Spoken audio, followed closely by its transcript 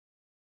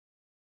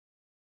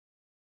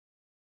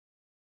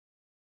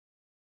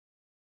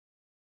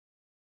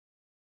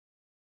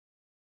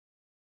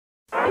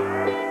I'm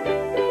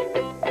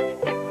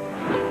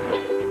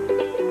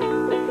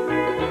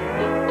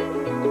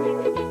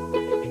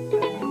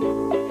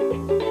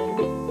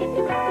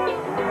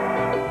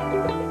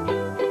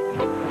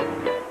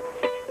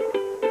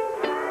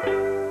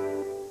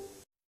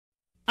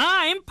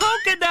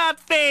Polka Dot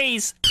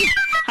Face!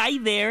 Hi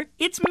there,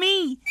 it's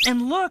me.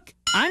 And look,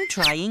 I'm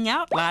trying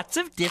out lots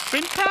of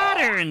different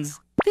patterns.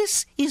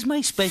 This is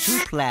my special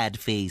plaid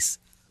face.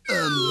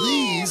 And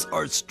these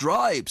are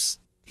stripes.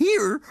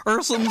 Here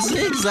are some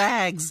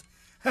zigzags.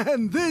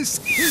 And this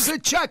is a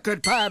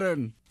checkered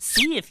pattern.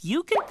 See if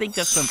you can think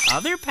of some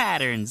other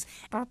patterns.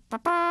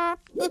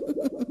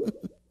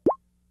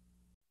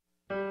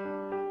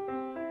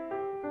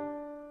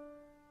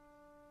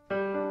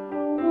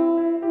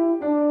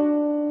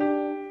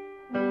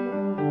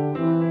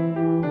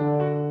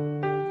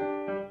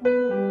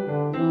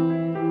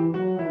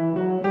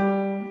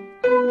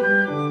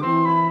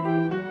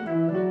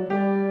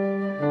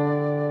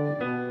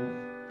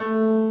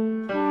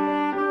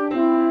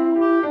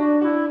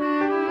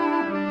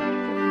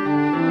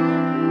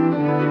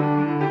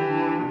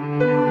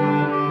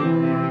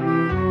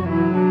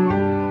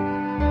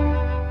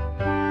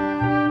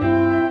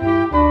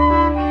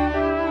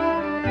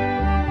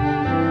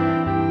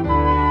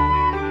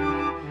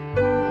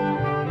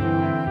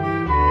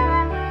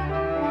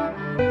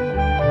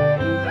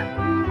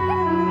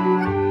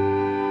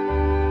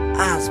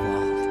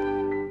 Oswald.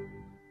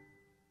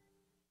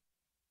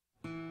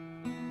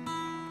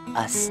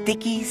 A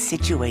sticky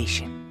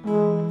situation.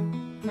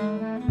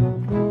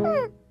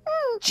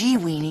 Gee,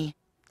 Weenie,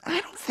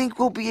 I don't think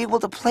we'll be able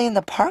to play in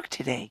the park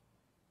today.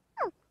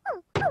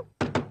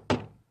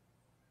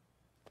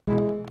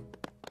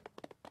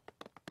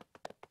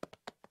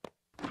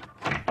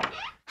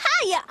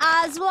 Hiya,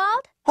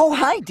 Oswald. Oh,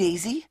 hi,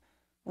 Daisy.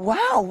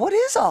 Wow, what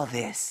is all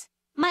this?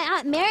 My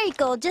Aunt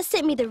Marigold just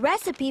sent me the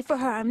recipe for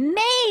her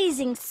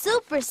amazing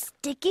super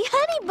sticky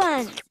honey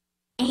buns.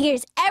 And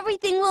here's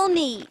everything we'll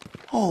need.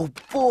 Oh,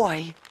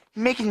 boy.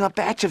 Making a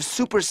batch of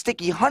super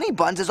sticky honey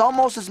buns is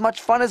almost as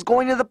much fun as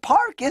going to the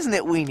park, isn't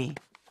it, Weenie?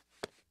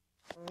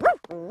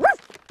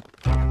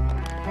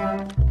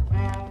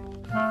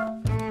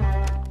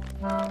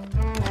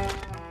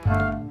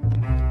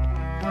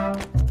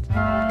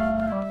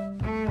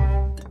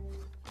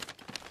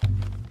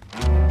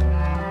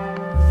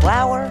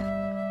 Flour,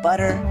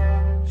 butter,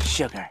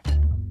 sugar.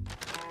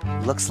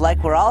 Looks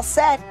like we're all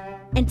set.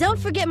 And don't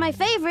forget my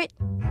favorite,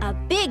 a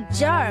big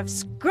jar of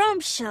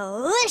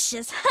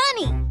scrumptious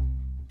honey.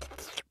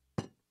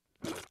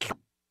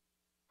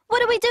 What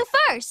do we do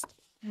first?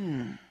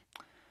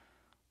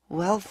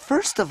 Well,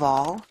 first of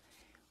all,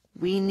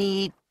 we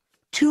need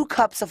 2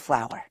 cups of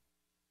flour.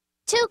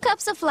 2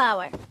 cups of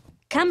flour.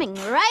 Coming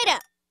right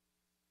up.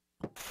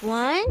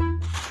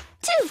 1,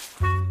 2.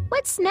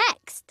 What's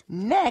next?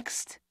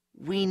 Next,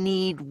 we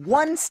need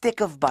 1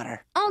 stick of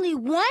butter. Only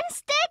 1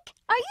 stick?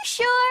 Are you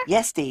sure?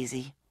 Yes,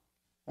 Daisy.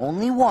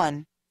 Only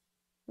 1.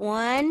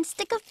 1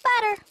 stick of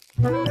butter.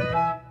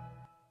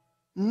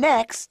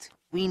 Next,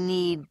 we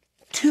need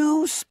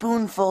 2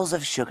 spoonfuls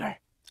of sugar.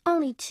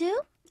 Only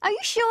 2? Are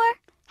you sure?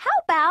 How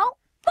about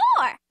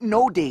 4?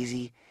 No,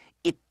 Daisy.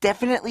 It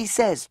definitely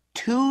says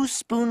 2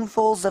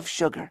 spoonfuls of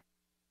sugar.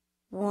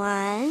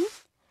 1,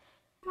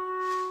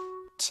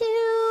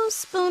 2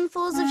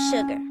 spoonfuls of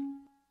sugar.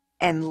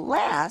 And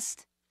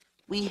last,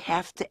 we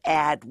have to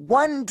add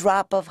 1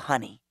 drop of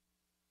honey.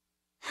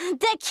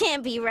 That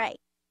can't be right.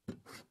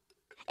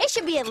 It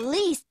should be at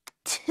least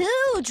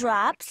 2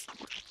 drops.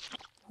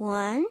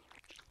 1,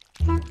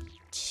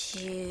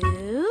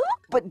 2...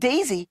 But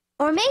Daisy...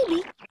 Or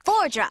maybe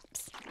 4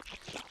 drops.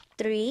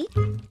 3,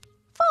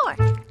 4.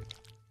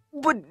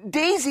 But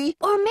Daisy...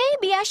 Or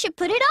maybe I should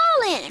put it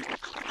all in.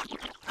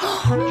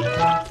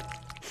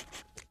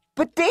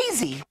 But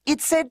Daisy,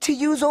 it said to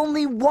use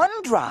only 1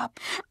 drop.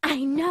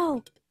 I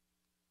know,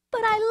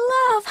 but I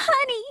love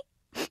honey.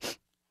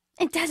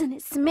 And doesn't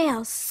it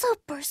smell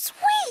super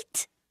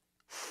sweet?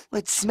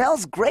 It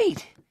smells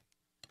great,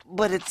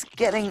 but it's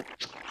getting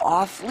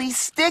awfully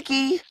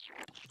sticky.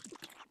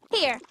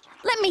 Here,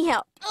 let me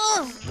help.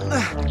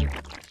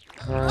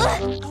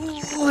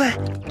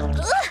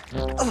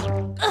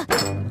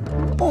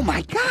 Oh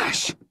my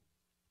gosh!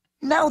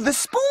 Now the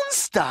spoon's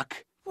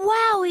stuck.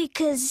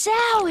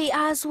 Wowie-kazowie,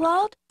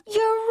 Oswald.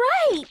 You're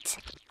right.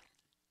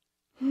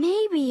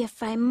 Maybe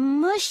if I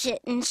mush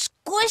it and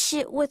squish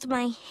it with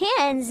my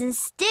hands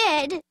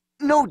instead.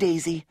 No,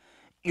 Daisy.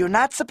 You're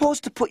not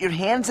supposed to put your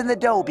hands in the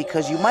dough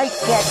because you might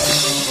get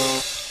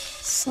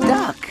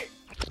stuck.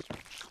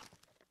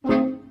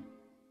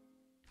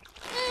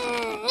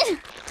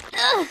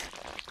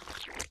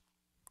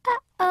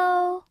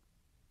 Uh-oh.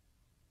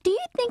 Do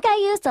you think I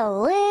used a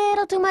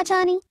little too much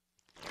honey?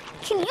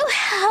 Can you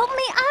help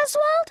me,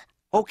 Oswald?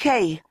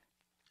 Okay,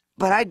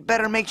 but I'd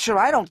better make sure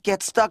I don't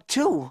get stuck,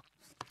 too.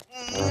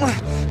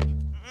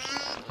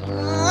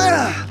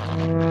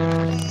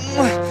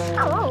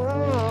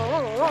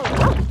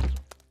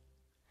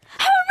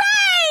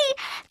 Hooray!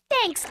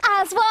 Thanks,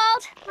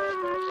 Oswald.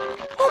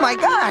 Oh, my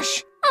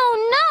gosh! Oh,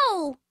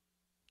 no!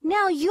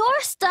 Now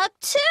you're stuck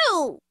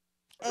too.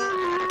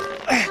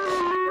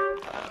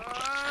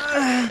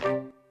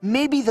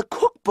 Maybe the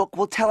cookbook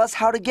will tell us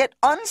how to get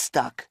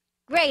unstuck.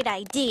 Great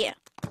idea.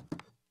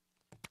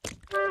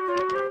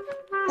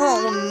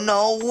 Oh,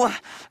 no.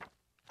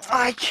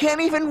 I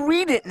can't even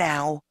read it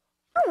now.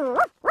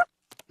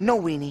 No,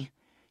 Weenie.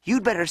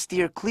 You'd better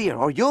steer clear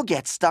or you'll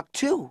get stuck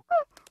too.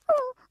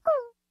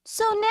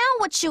 So now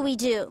what should we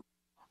do?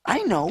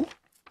 I know.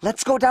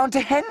 Let's go down to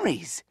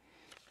Henry's.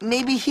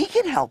 Maybe he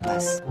can help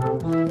us.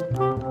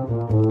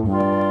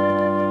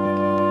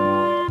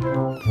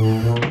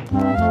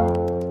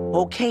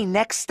 Okay,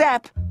 next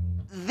step.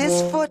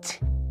 This foot.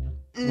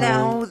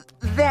 Now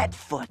that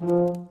foot.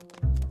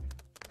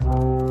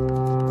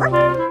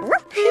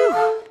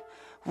 Phew.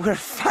 We're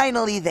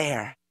finally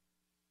there.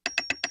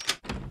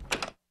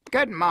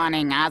 Good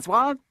morning,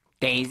 Oswald,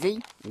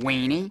 Daisy,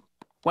 Weenie.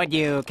 Would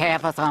you care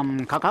for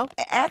some cocoa?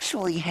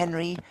 Actually,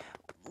 Henry,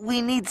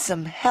 we need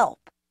some help.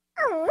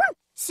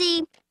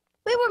 See,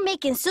 we were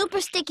making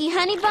super sticky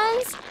honey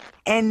buns.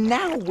 And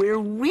now we're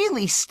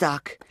really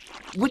stuck.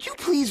 Would you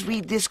please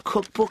read this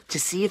cookbook to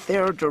see if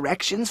there are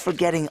directions for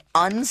getting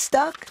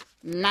unstuck?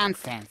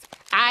 Nonsense.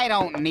 I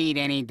don't need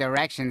any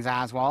directions,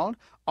 Oswald.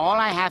 All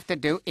I have to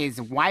do is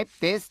wipe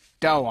this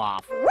dough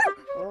off.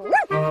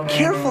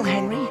 Careful,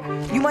 Henry.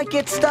 You might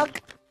get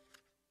stuck,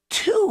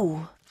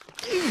 too.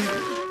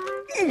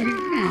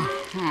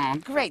 Oh,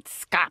 great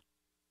Scott.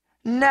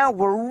 Now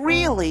we're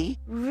really...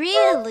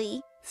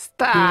 Really?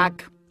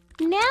 Stuck.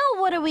 Now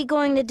what are we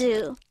going to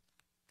do?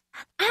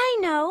 I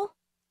know.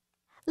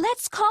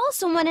 Let's call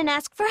someone and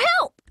ask for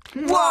help.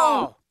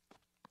 Whoa!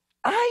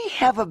 I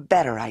have a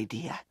better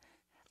idea.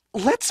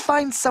 Let's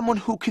find someone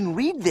who can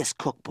read this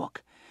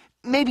cookbook.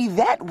 Maybe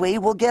that way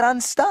we'll get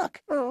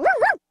unstuck.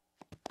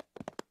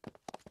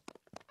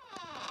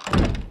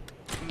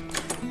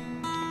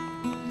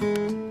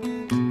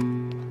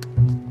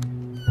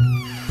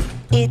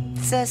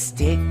 It's a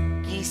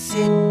sticky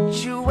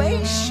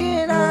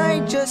situation. I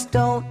just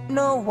don't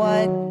know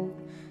what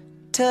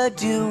to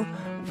do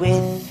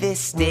with this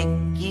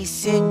sticky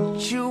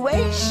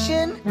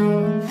situation.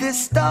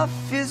 This stuff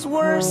is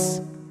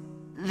worse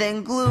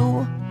than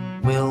glue.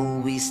 Will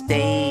we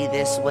stay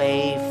this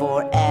way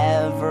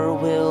forever?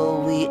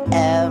 Will we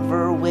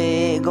ever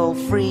wiggle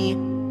free?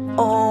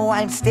 Oh,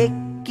 I'm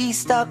sticky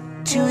stuck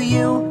to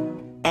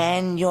you,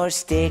 and you're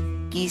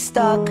sticky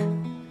stuck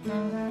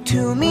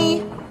to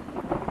me.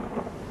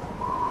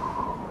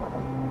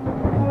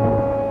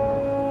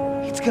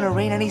 It's gonna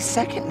rain any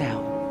second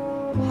now.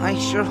 I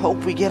sure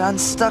hope we get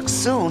unstuck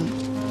soon.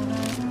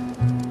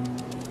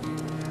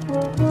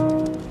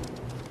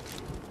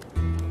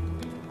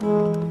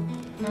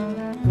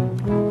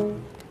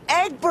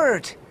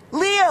 Egbert!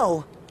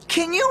 Leo!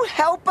 Can you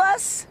help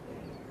us?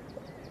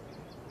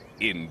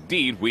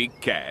 Indeed we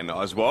can,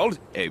 Oswald.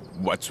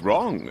 What's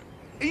wrong?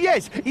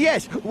 Yes,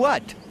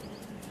 what?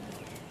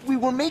 We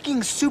were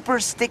making super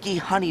sticky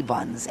honey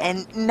buns,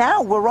 and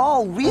now we're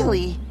all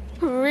really...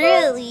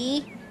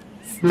 Really?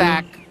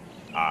 Stuck.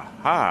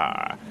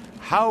 Aha!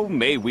 How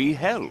may we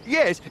help?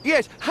 Yes,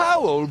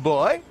 how, old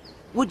boy?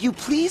 Would you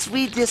please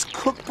read this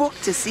cookbook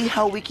to see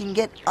how we can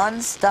get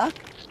unstuck?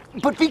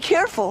 But be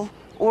careful,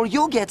 or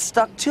you'll get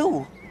stuck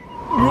too.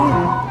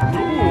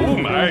 Oh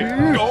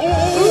my...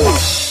 Oh!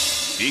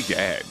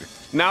 Egad,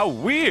 now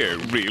we're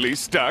really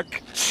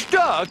stuck.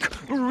 Stuck?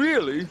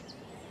 Really?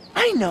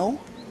 I know.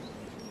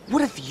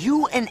 What if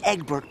you and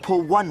Egbert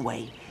pull one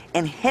way,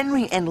 and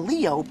Henry and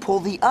Leo pull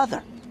the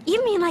other?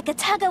 You mean like a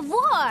tug of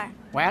war?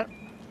 Well,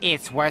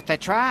 it's worth a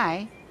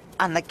try.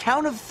 On the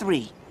count of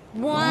 3.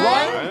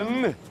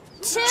 1,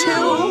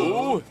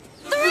 2,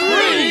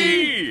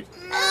 3!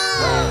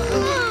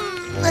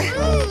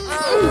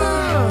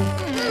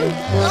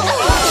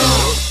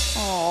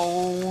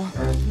 Oh,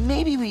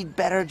 maybe we'd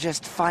better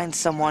just find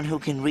someone who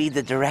can read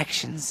the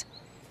directions.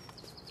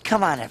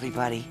 Come on,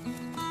 everybody.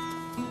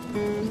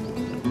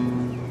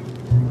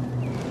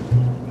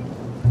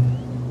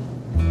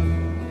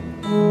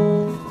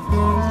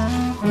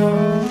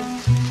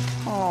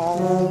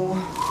 Oh.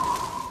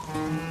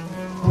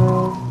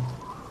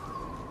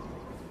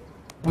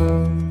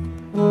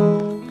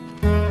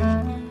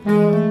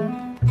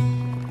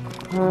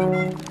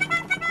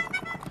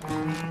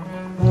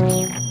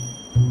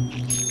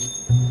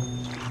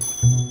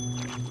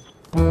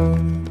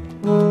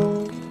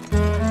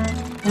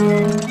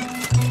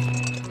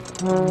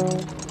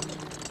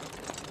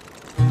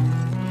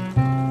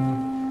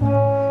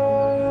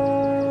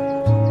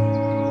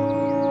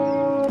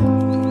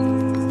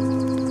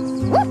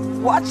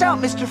 Watch out,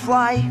 Mr.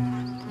 Fly.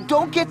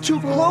 Don't get too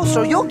close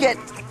or you'll get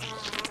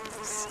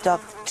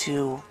stuck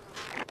too.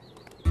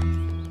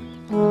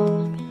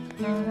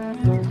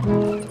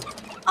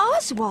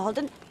 Oswald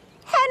and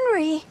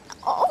Henry.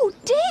 Oh,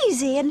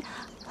 Daisy and...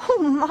 Oh,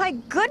 my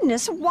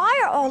goodness,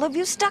 why are all of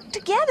you stuck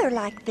together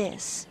like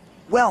this?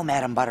 Well,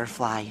 Madam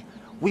Butterfly,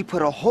 we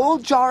put a whole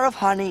jar of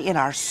honey in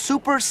our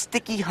super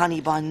sticky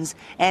honey buns,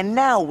 and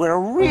now we're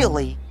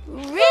really...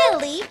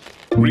 Really?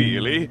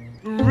 Really?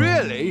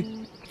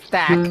 Really?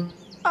 Stuck.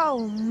 Oh,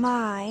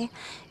 my.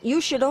 You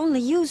should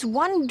only use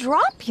 1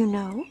 drop, you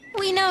know.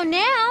 We know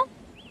now.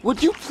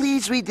 Would you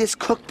please read this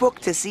cookbook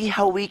to see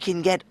how we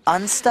can get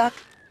unstuck?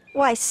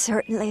 Why,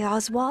 certainly,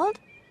 Oswald.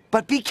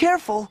 But be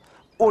careful,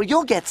 or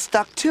you'll get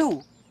stuck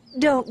too.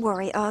 Don't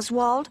worry,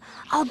 Oswald.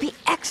 I'll be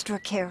extra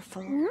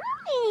careful.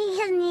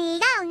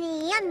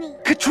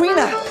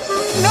 Katrina!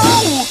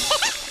 No!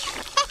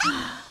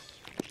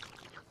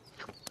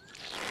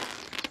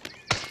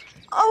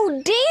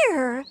 Oh,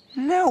 dear!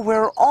 Now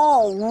we're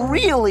all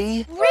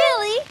really...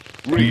 Really?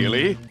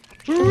 Really?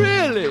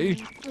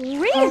 Really?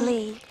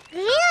 Really?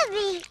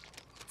 Really?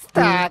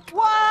 Stuck.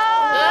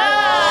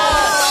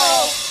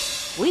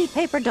 We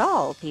paper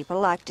doll people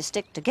like to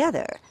stick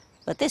together,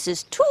 but this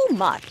is too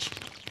much.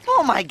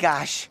 Oh my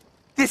gosh!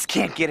 This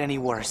can't get any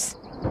worse.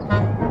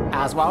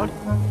 Oswald,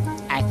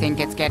 I think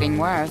it's getting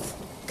worse.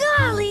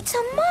 Golly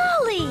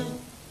tamale!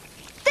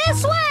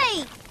 This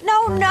way!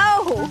 No,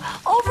 no!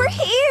 Over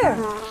here!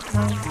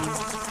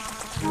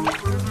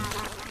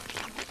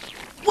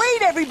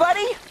 Wait,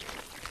 everybody!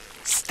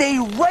 Stay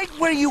right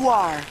where you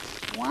are.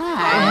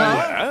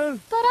 Why?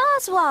 But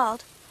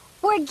Oswald,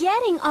 we're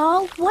getting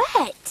all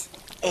wet.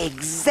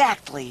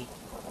 Exactly.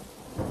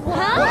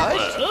 Huh?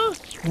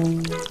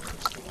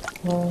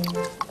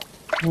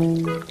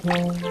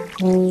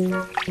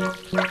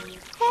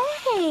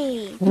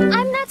 Hey,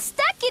 I'm not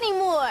stuck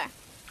anymore.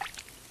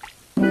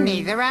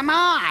 Neither am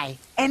I.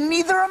 And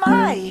neither am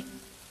I.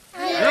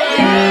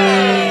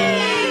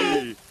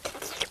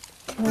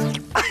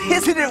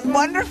 Isn't it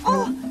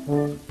wonderful?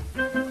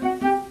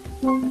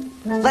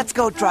 Let's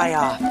go dry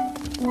off.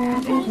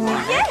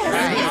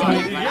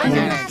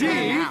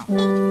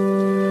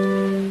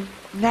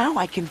 Now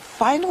I can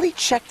finally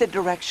check the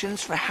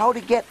directions for how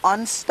to get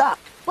unstuck.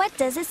 What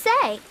does it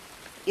say?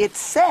 It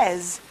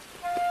says,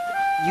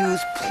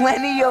 use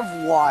plenty of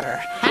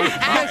water.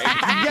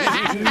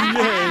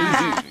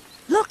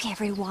 Look,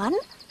 everyone.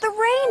 The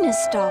rain is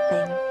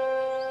stopping.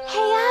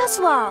 Hey,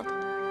 Oswald,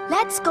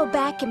 let's go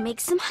back and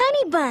make some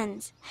honey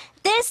buns.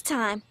 This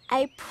time,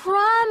 I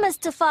promise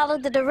to follow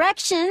the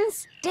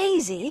directions.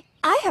 Daisy,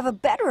 I have a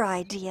better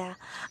idea.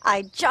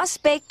 I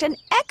just baked an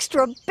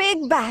extra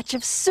big batch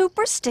of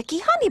super sticky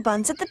honey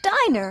buns at the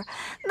diner.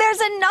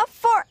 There's enough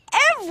for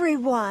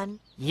everyone.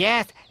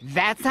 Yes,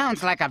 that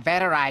sounds like a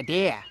better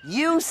idea.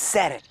 You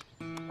said it.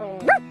 Oh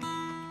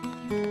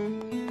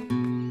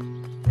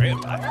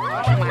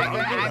my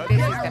God,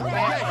 this is the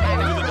best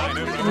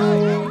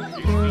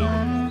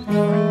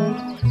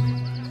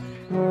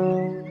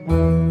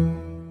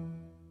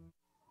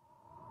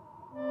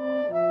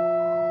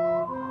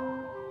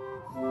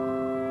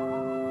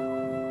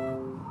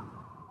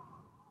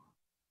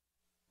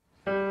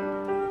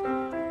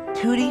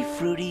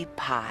Tutti-Frutti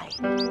Pie.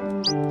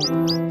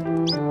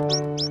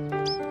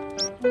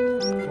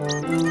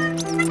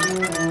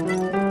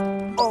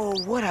 Oh,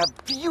 what a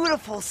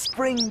beautiful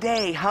spring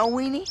day, huh,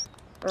 Weenie?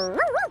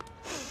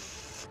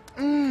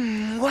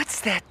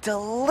 What's that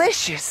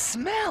delicious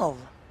smell?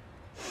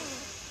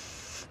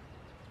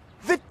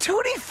 The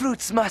Tutti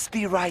Fruits must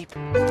be ripe.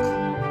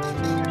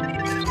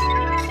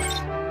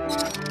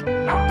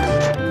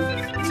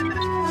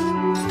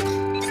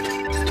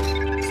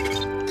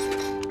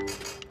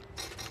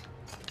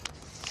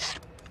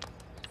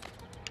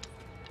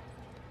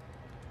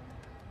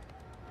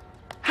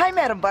 Hi,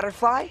 Madam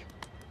Butterfly.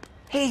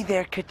 Hey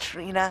there,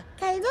 Katrina.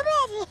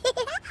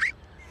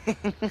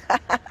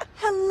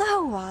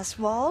 Hello,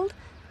 Oswald.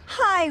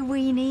 Hi,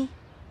 Weenie.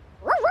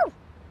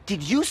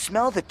 Did you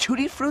smell the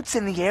Tutti Fruits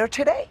in the air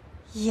today?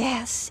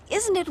 Yes,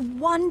 isn't it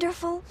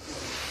wonderful?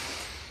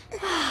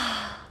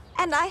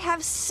 And I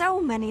have so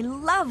many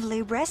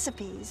lovely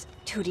recipes.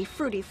 Tutti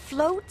Frutti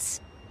floats,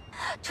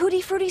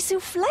 Tutti Frutti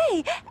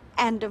souffle,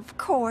 and of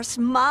course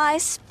my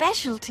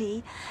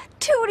specialty,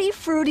 Tutti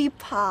Frutti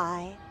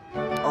Pie.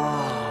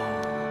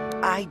 Oh,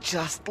 I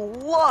just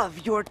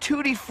love your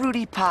Tutti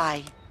Frutti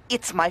Pie.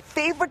 It's my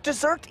favorite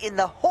dessert in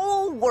the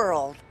whole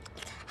world.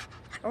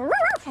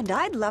 And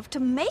I'd love to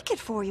make it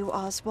for you,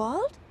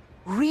 Oswald.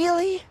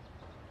 Really?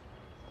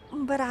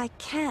 But I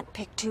can't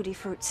pick Tutti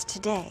Fruits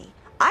today.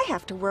 I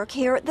have to work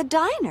here at the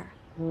diner.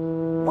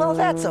 Well,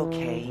 that's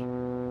okay.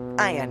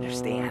 I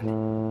understand.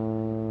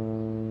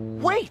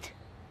 Wait!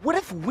 What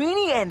if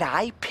Weenie and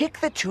I pick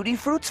the Tutti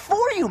Fruits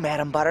for you,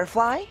 Madam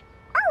Butterfly?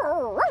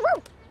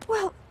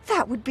 Well,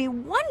 that would be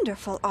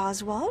wonderful,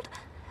 Oswald.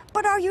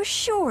 But are you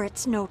sure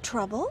it's no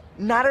trouble?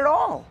 Not at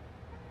all.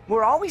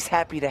 We're always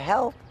happy to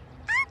help.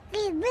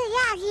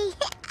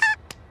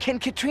 Can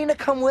Katrina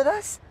come with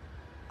us?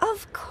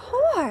 Of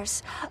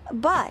course.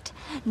 But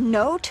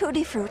no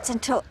Tutti Fruits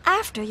until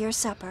after your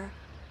supper.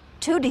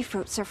 Tutti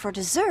Fruits are for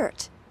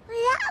dessert.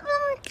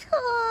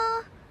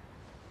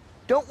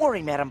 Don't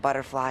worry, Madam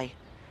Butterfly.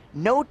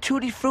 No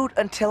Tutti Fruit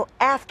until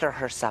after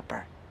her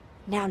supper.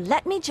 Now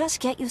let me just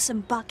get you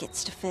some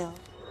buckets to fill.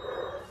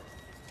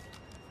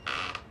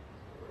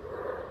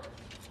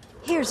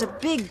 Here's a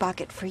big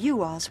bucket for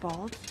you,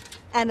 Oswald,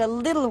 and a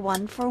little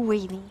one for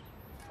Weenie.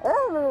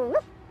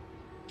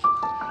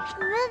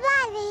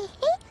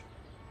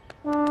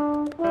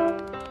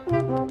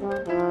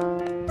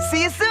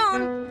 See you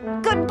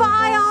soon.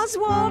 Goodbye,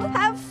 Oswald.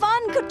 Have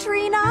fun,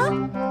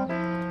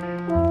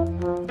 Katrina.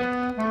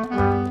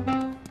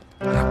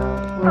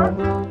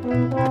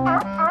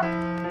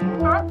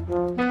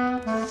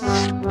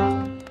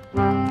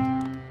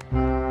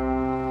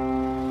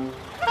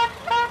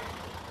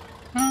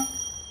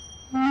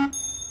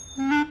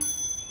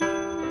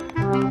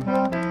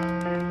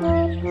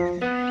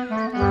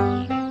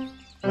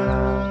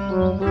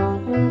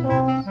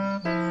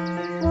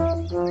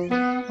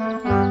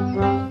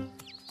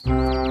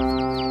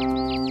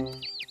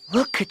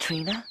 Look,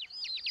 Katrina.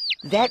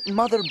 That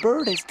mother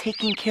bird is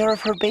taking care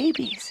of her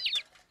babies.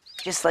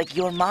 Just like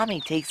your mommy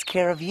takes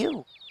care of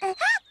you. Baby.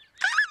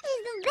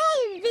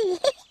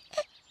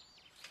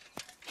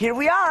 Here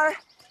we are.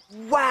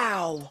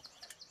 Wow.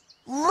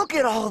 Look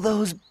at all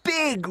those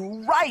big,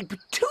 ripe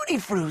tutti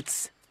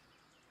fruits.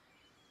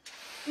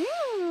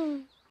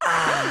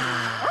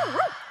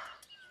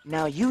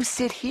 Now you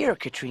sit here,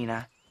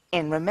 Katrina,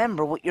 and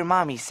remember what your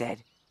mommy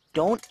said.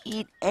 Don't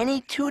eat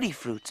any tutti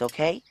fruits,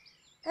 okay?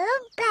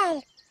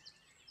 Okay.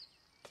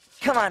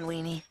 Come on,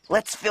 Weenie.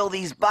 Let's fill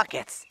these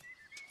buckets.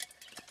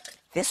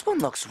 This one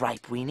looks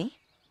ripe, Weenie.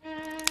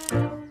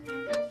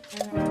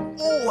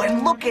 Oh,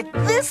 and look at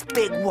this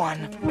big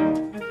one.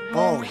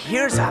 Oh,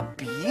 here's a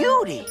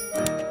beauty.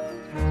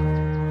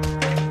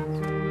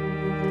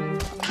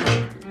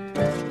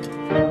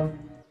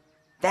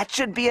 That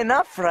should be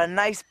enough for a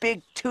nice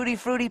big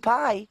tutti-frutti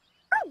pie.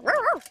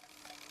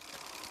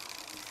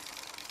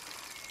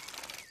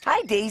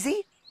 Hi,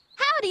 Daisy.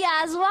 Howdy,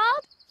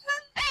 Oswald.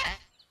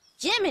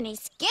 Jiminy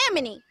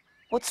skimminy.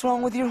 What's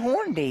wrong with your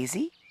horn,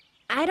 Daisy?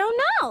 I don't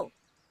know.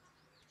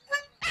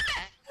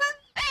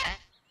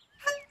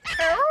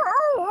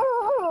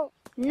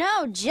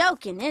 No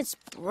joking, it's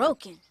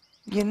broken.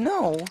 You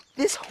know,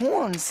 this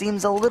horn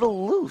seems a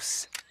little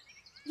loose.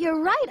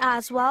 You're right,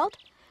 Oswald.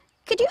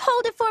 Could you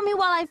hold it for me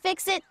while I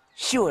fix it?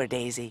 Sure,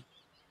 Daisy.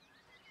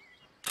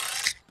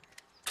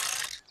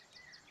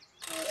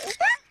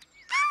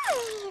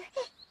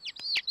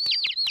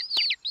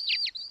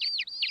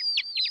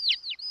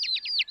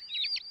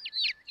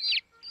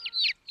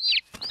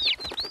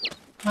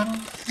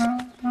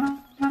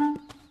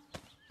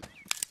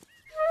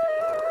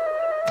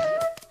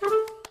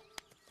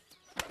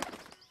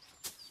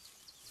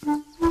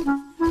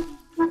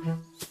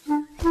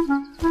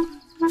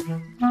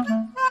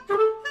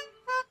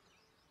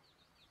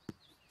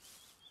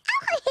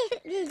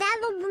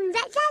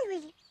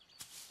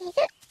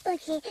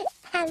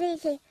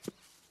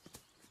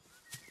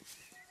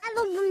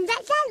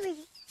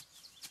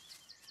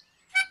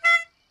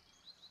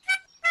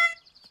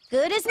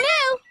 Good as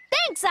new.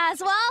 Thanks,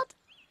 Oswald.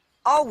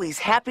 Always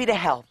happy to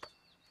help.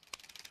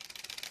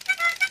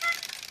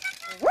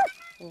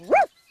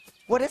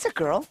 What is it,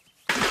 girl?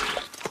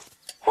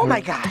 Oh my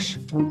gosh.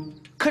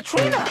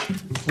 Katrina!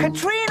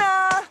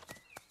 Katrina!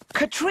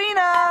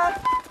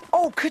 Katrina!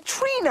 Oh,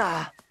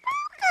 Katrina!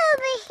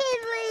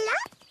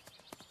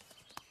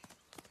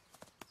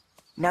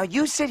 Now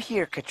you sit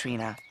here,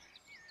 Katrina,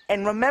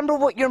 and remember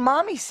what your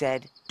mommy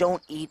said.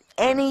 Don't eat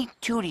any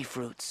tutti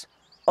fruits,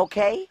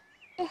 okay?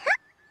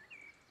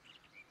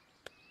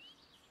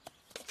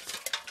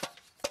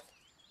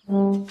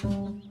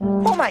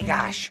 Oh my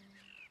gosh.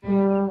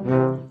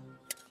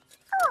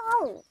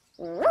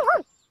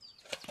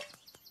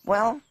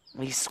 Well,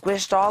 we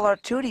squished all our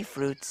tutti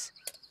fruits.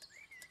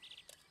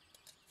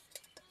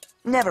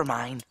 Never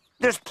mind.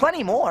 There's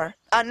plenty more.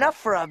 Enough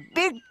for a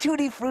big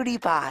tutti-frutti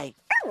pie.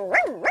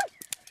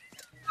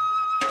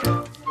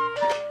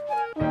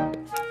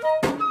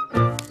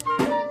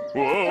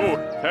 Whoa!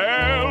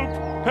 Help!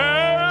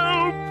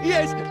 Help!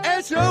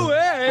 Yes,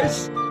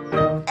 SOS!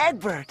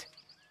 Egbert!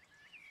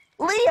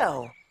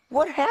 Leo!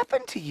 What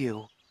happened to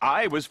you?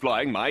 I was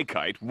flying my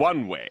kite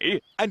one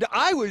way, And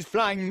I was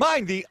flying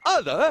mine the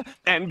other.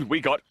 and we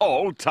got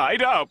all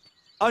tied up.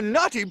 A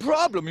nutty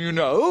problem, you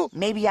know.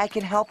 Maybe I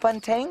can help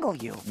untangle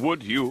you.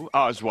 Would you,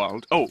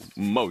 Oswald? Oh,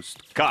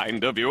 most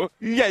kind of you.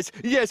 Yes,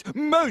 yes,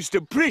 most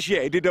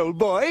appreciated, old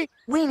boy.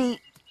 Weenie,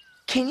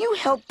 can you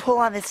help pull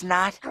on this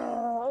knot?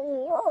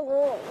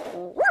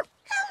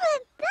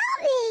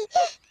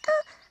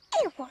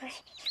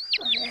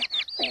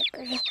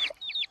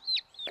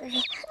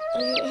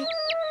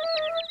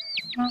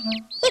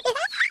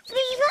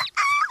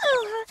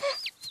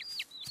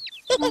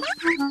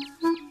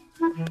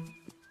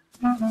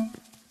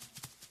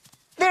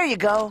 There you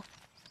go.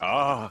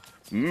 Ah,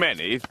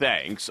 many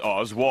thanks,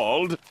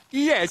 Oswald.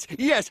 Yes,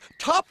 yes,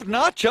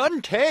 top-notch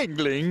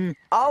untangling.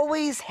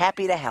 Always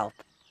happy to help.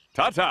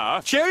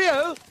 Ta-ta.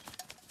 Cheerio.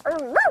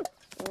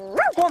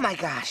 Oh my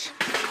gosh.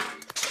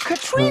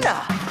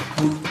 Katrina!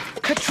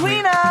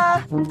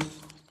 Katrina!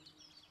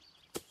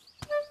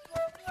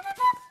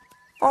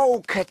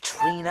 Oh,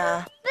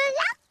 Katrina.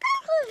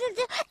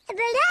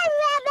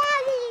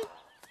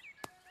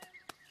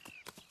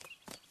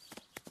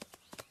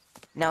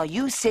 Now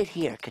you sit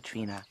here,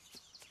 Katrina,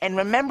 and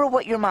remember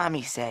what your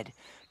mommy said.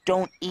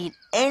 Don't eat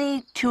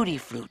any tutti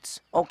fruits,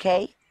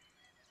 okay?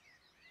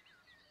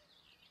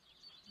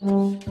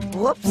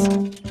 Whoops.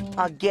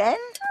 Again?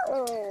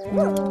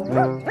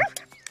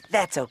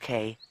 That's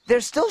okay.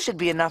 There still should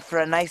be enough for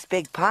a nice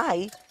big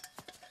pie.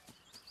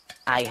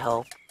 I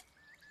hope.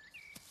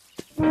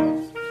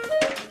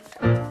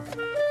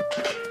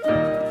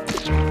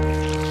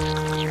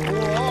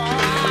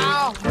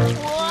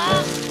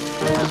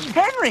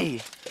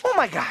 Henry! Oh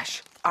my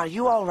gosh! Are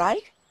you all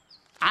right?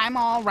 I'm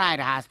all right,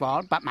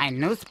 Oswald, but my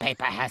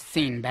newspaper has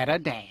seen better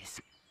days.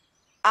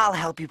 I'll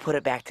help you put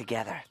it back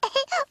together.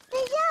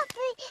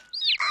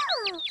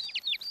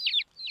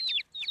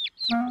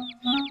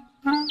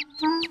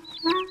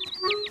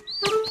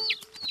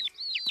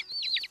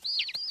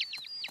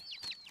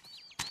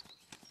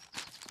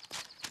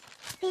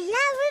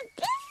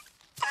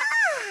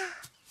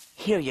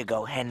 Here you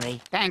go,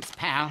 Henry. Thanks,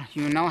 pal.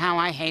 You know how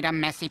I hate a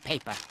messy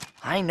paper.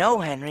 I know,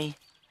 Henry.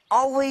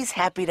 Always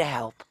happy to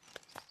help.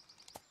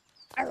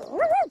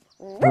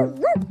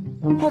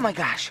 Oh my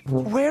gosh,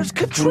 where's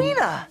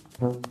Katrina?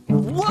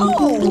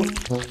 Whoa!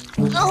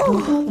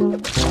 Oh!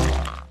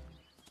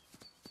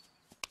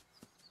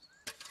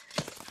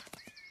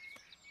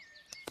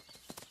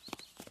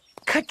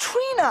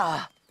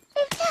 Katrina!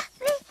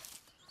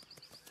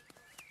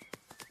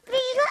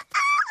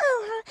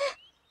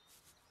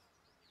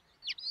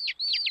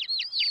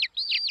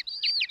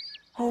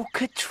 Oh,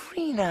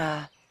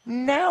 Katrina.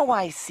 Now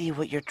I see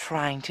what you're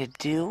trying to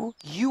do.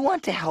 You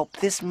want to help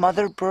this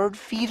mother bird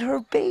feed her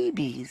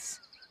babies.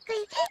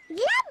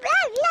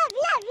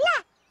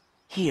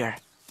 Here.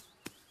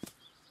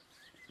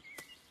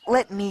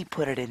 Let me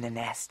put it in the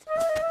nest.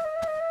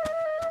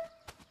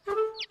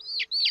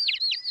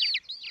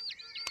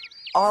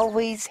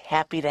 Always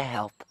happy to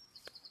help.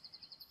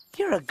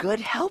 You're a good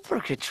helper,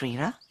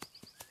 Katrina.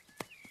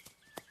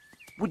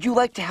 Would you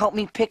like to help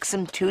me pick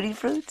some tutti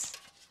fruits?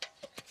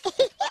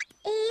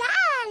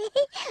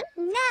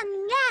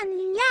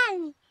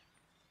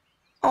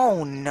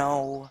 Oh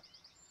no.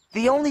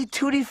 The only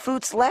tutti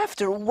fruits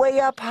left are way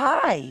up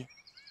high.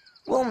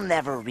 We'll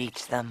never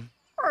reach them.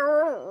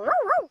 Oh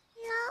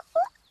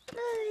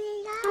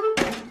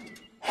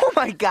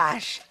my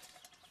gosh.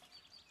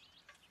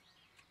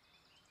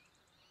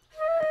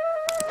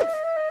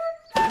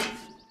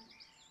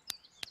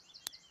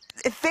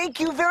 Thank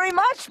you very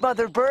much,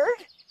 Mother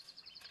Bird.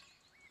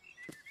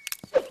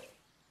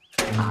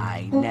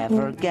 I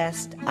never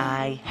guessed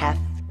I have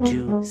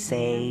to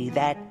say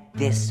that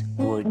this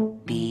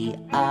would be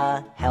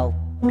a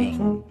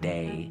helping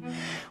day.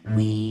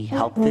 We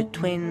help the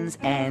twins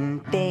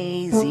and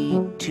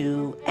Daisy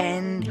too,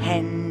 and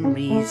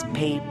Henry's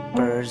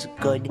paper's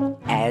good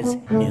as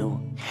new.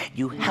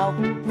 You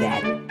helped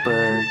that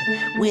bird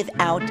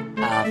without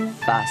a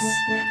fuss.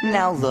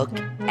 Now look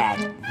at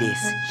this,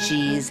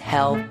 she's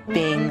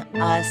helping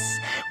us.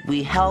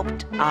 We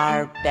helped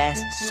our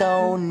best,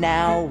 so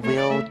now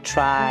we'll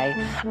try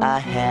a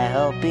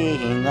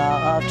helping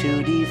of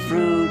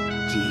Tutti-Frutti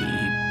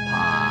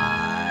Pie.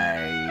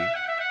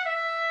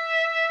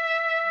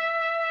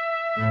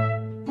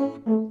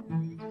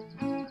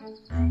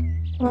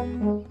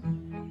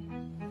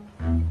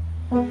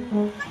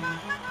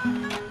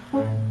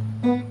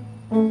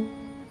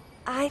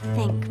 I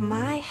think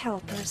my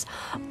helpers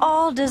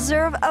all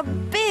deserve a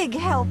big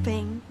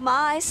helping.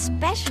 My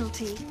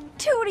specialty,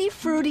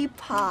 Tutti-Frutti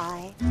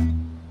Pie.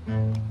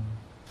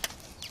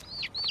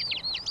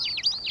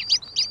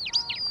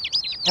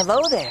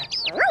 Hello there.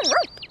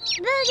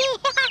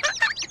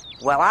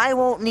 Well, I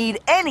won't need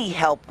any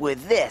help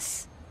with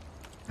this.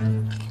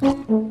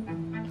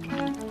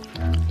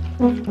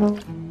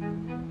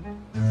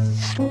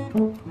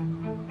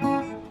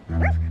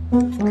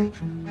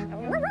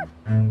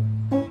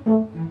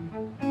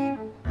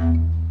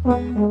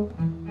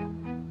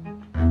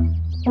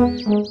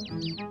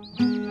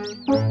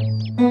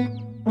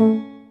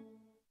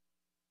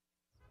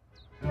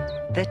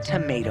 The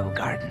tomato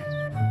garden.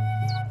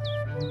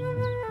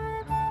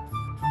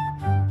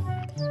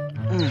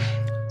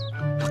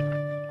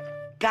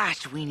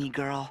 Gosh, Weenie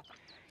Girl,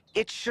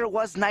 it sure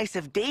was nice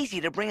of Daisy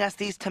to bring us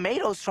these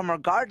tomatoes from her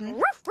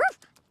garden.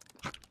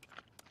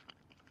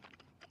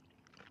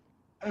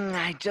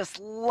 I just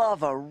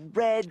love a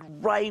red,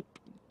 ripe,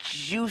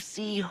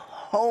 juicy,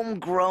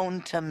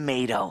 homegrown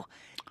tomato.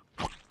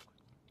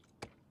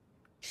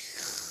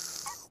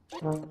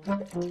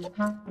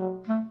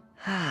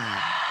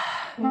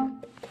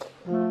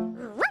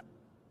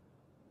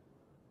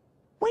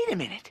 Wait a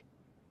minute.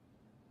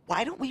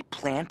 Why don't we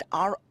plant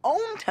our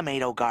own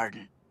tomato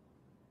garden?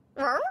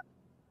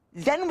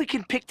 Then we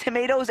can pick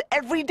tomatoes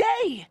every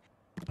day.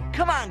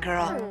 Come on,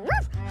 girl.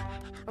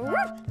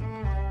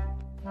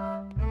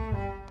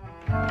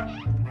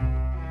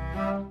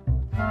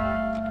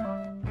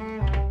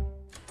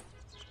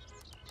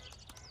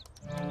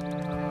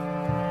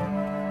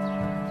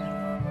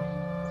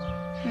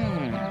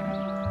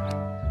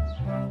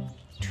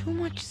 Too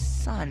much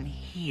sun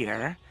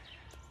here.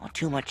 Well,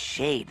 too much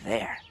shade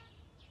there.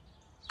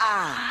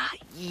 Ah,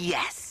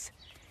 yes.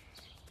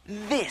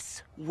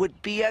 This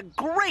would be a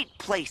great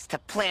place to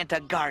plant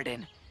a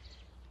garden.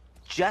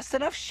 Just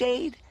enough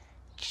shade,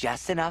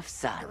 just enough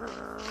sun.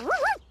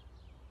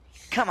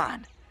 Come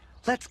on,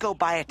 let's go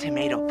buy a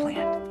tomato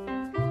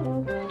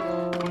plant.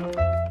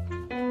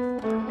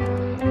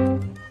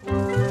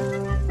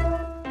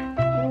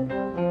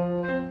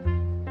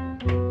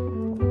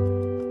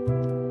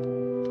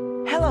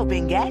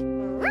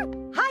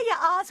 Hiya,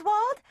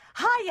 Oswald.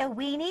 Hiya,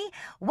 Weenie.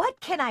 What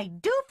can I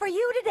do for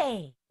you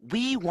today?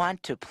 We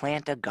want to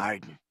plant a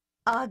garden.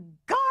 A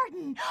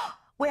garden?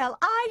 Well,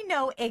 I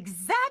know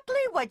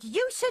exactly what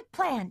you should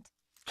plant.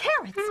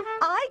 Carrots.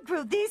 I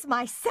grew these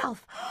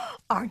myself.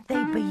 Aren't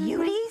they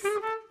beauties?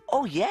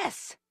 Oh,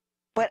 yes.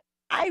 But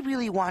I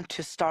really want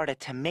to start a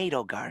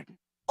tomato garden.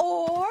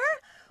 Or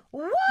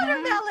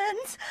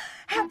watermelons.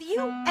 Have you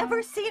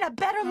ever seen a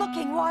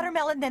better-looking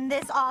watermelon than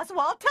this,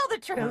 Oswald? Tell the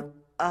truth.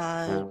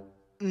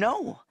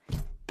 No.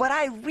 But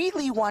I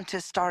really want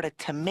to start a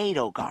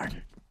tomato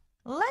garden.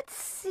 Let's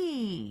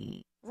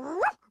see.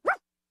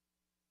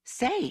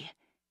 Say,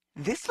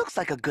 this looks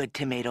like a good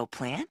tomato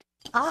plant.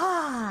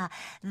 Ah,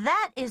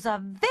 that is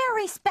a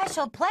very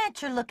special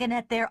plant you're looking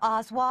at there,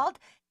 Oswald.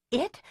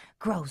 It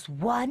grows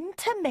one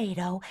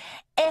tomato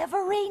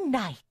every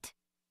night.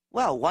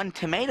 Well, one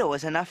tomato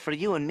is enough for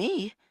you and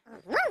me.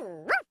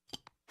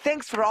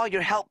 Thanks for all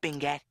your help,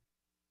 Binget.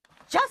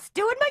 Just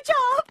doing my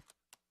job.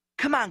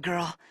 Come on,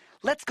 girl.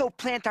 Let's go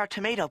plant our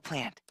tomato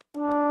plant.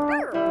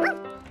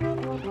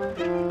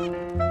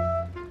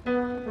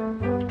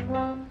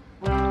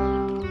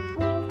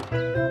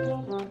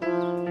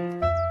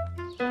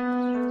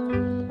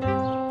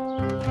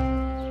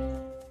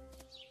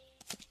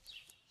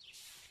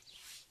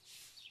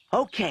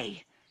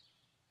 Okay,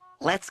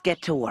 let's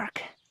get to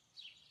work.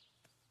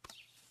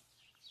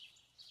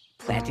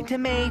 Planting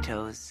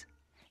tomatoes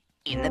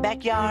in the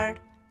backyard.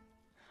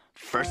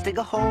 First dig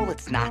a hole,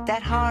 it's not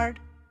that hard.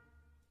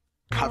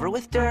 Cover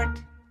with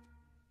dirt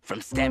from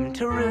stem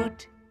to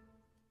root.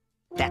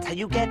 That's how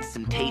you get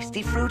some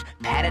tasty fruit.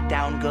 Pat it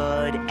down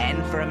good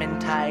and firm and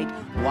tight.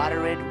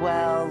 Water it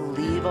well,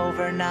 leave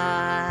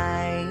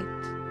overnight.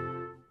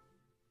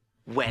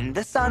 When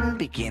the sun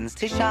begins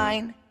to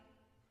shine,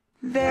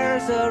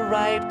 there's a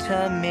ripe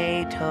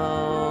tomato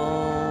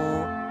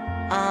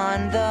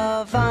on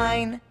the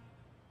vine.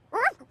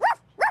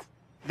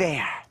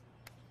 There,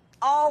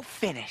 all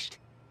finished.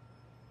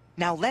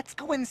 Now let's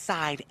go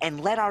inside and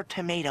let our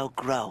tomato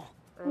grow.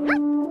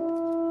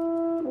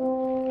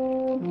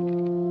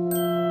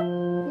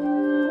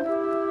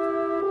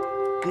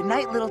 Good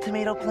night, little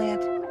tomato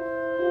plant.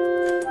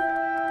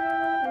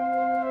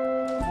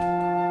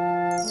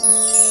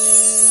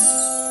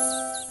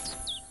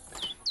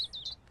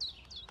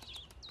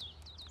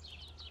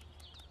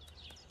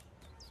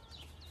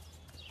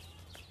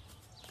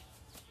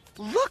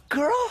 Look,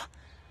 girl!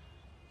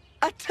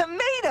 A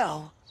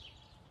tomato!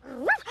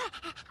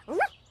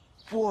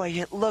 Boy,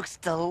 it looks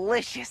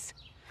delicious.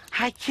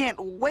 I can't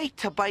wait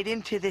to bite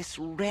into this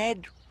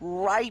red,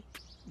 ripe,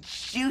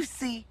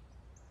 juicy...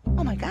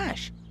 Oh my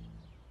gosh.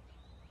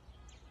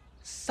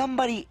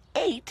 Somebody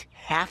ate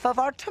half of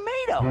our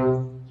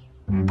tomato.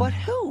 But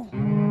who?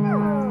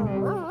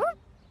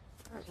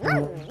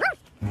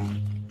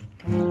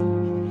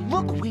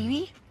 Look,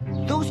 Weenie.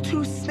 Those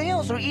two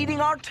snails are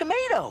eating our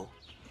tomato.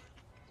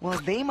 Well,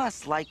 they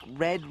must like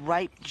red,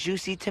 ripe,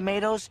 juicy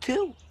tomatoes,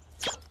 too.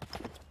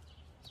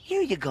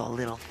 Here you go,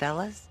 little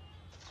fellas.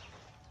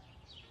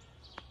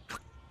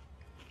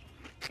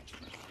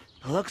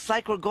 Looks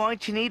like we're going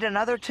to need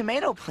another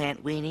tomato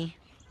plant, Weenie.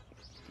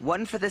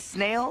 One for the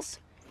snails,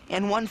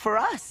 and one for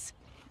us.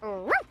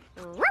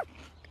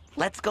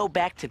 Let's go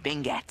back to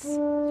Binget's.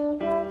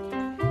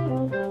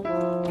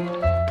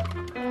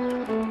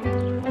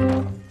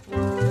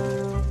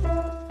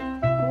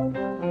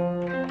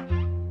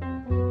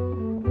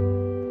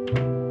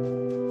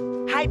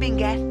 Hi,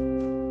 Binget.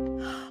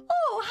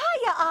 Oh,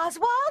 hiya,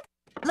 Oswald.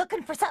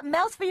 Looking for something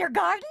else for your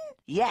garden?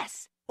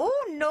 Yes.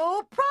 Oh,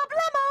 no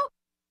problemo.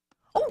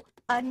 Oh,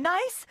 a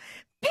nice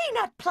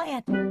peanut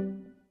plant.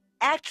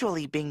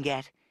 Actually,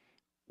 Binget,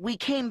 we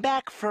came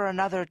back for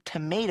another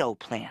tomato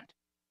plant.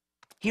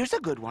 Here's a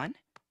good one.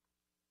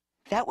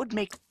 That would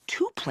make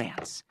 2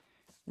 plants,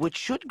 which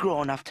should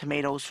grow enough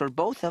tomatoes for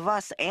both of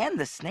us and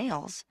the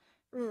snails.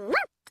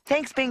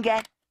 Thanks,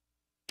 Binget.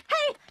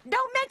 Hey,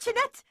 don't mention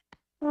it.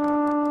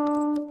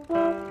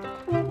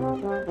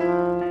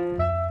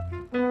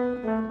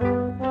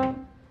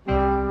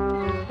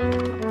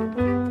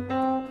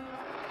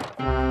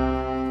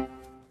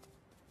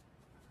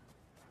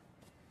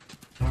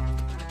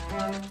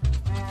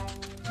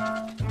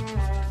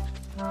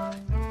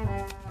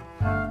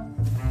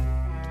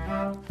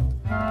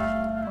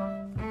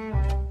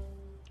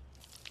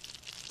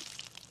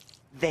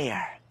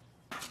 There.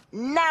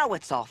 Now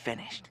it's all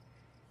finished.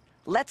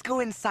 Let's go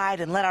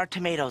inside and let our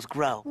tomatoes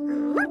grow.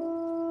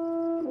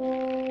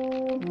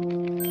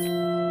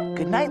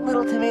 Good night,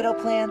 little tomato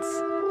plants.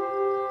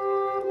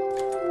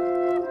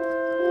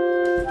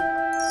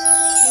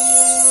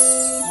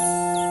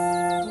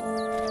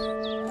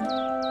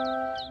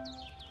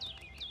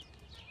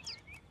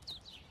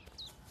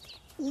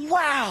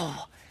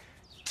 Wow!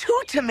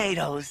 2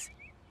 tomatoes!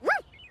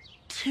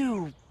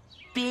 2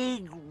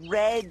 big,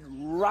 red,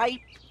 ripe,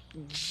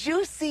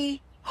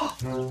 juicy...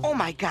 Oh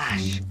my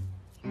gosh!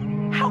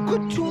 How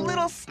could 2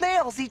 little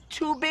snails eat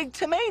 2 big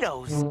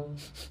tomatoes?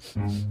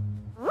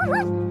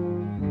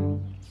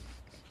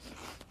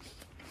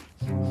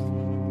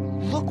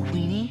 Look,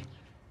 Weenie.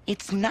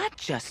 It's not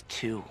just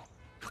 2.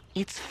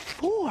 It's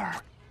 4.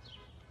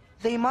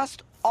 They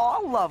must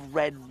all love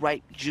red,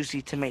 ripe,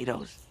 juicy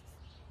tomatoes.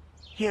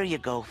 Here you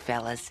go,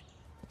 fellas.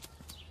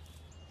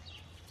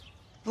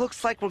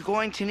 Looks like we're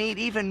going to need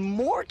even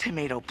more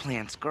tomato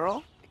plants,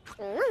 girl.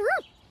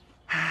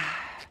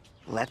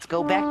 Let's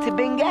go back to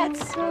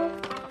Bingette's.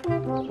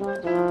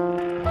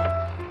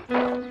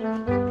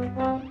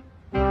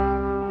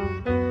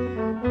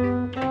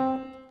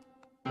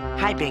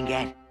 Hi,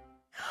 Bingette.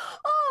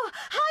 Oh,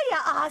 hiya,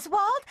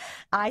 Oswald.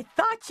 I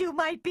thought you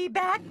might be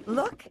back.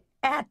 Look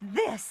at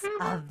this.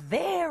 A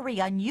very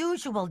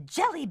unusual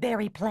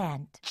jellyberry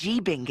plant. Gee,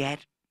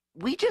 Bingette,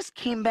 we just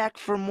came back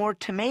for more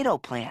tomato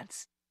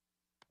plants.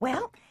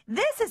 Well,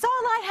 this is all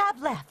I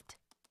have left.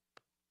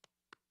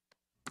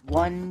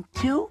 1,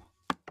 2,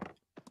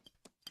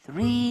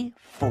 3,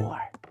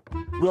 4.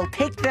 We'll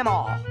take them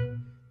all.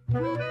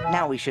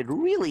 Now we should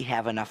really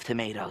have enough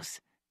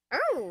tomatoes.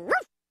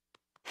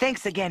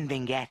 Thanks again,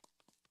 Bingette.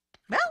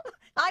 Well,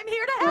 I'm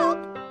here to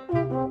help.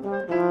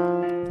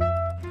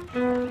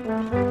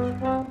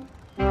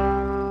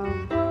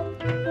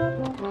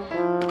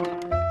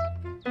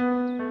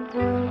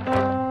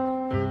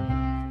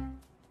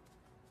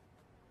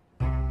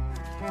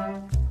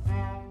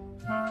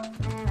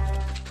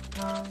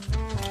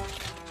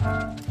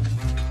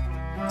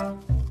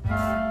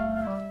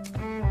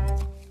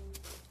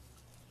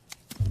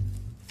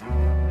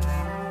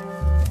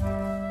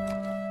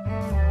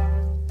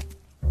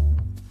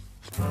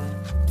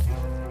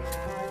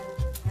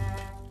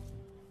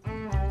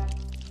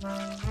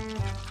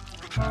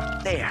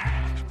 There.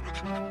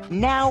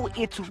 Now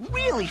it's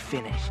really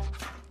finished.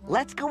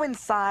 Let's go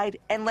inside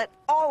and let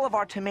all of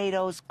our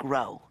tomatoes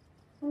grow.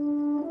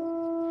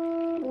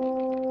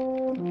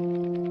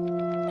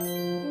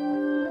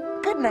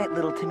 Good night,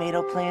 little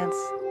tomato plants.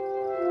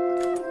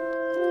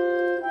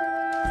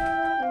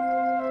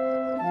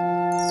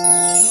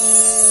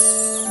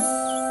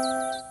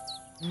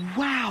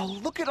 Wow,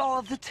 look at all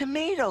of the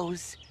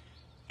tomatoes.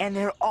 And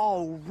they're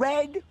all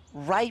red,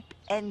 ripe,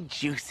 and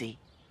juicy.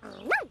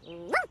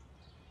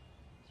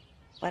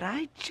 But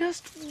I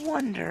just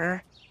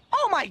wonder...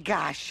 Oh my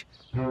gosh!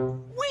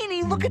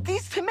 Weenie, look at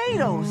these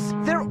tomatoes!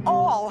 They're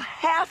all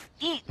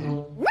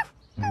half-eaten.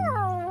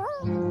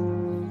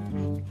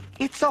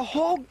 It's a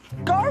whole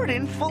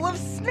garden full of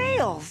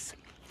snails.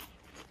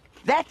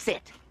 That's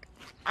it.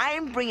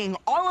 I'm bringing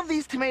all of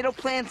these tomato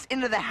plants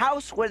into the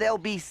house where they'll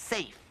be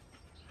safe.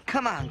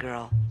 Come on,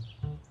 girl.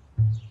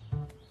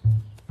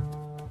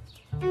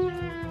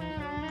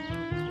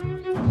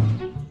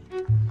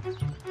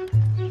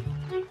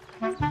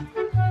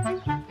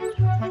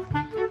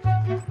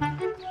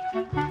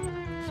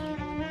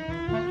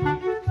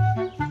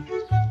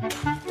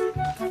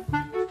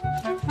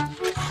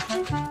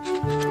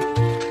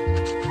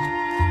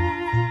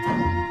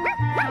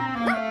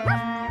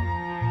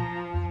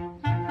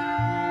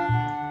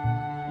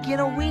 You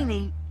know,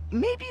 Weenie,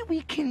 maybe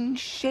we can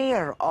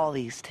share all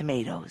these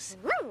tomatoes.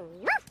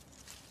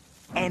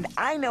 And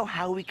I know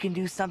how we can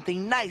do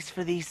something nice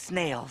for these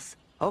snails.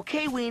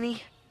 Okay,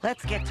 Weenie,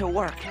 let's get to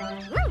work.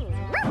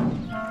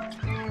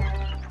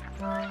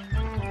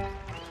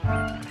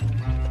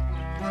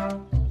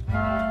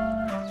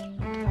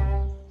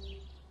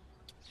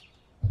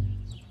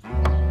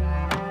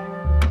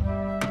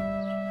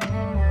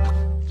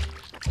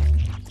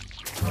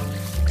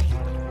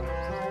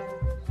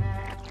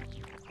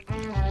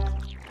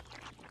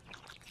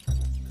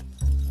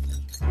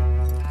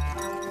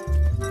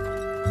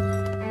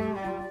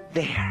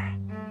 There.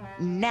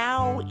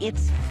 Now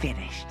it's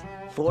finished.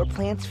 4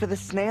 plants for the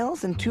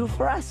snails and 2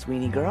 for us,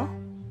 Weenie girl.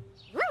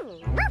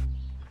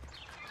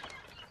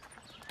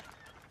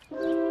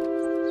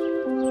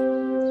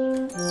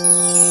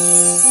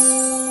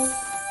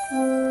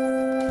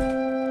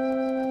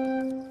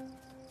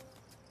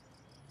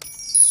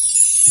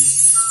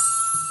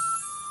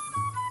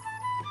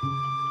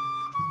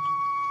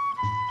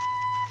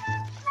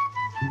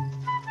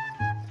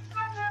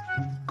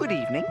 Good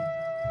evening.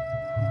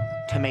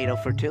 Tomato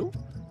for 2.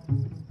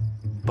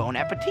 Bon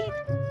appetit.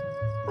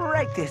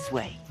 Right this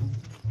way.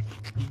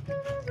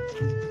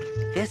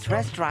 This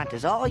restaurant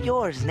is all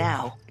yours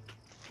now.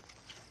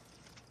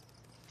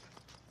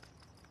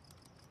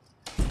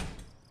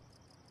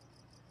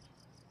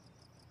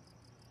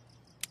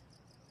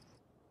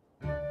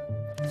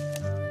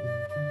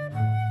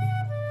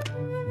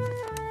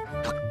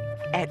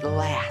 At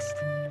last,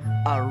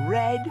 a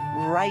red,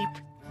 ripe,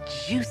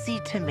 juicy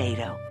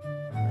tomato.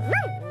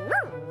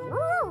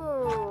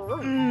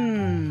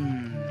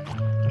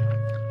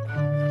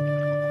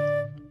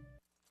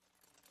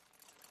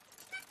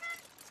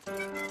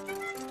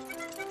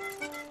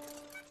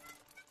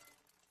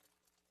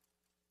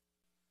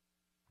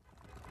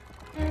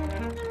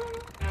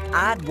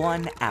 Odd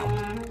one out.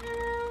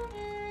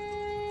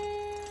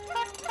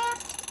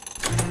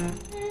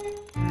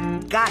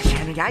 Gosh,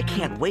 Henry, I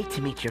can't wait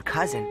to meet your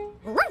cousin.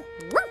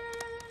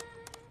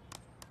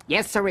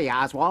 Yes, sirree,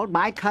 Oswald.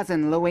 My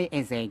cousin Louie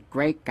is a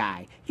great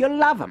guy. You'll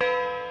love him.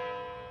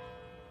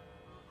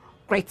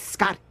 Great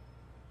Scott.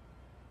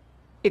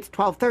 It's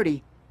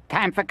 12:30.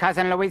 Time for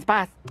Cousin Louie's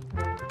bus.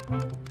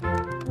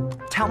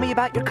 Tell me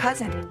about your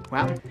cousin.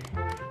 Well,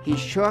 he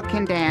sure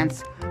can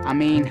dance.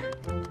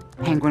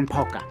 Penguin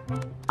polka.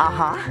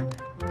 Uh-huh.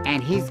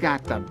 And he's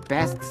got the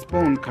best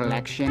spoon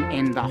collection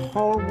in the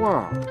whole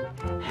world.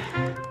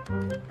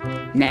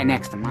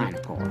 Next to mine,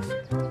 of course.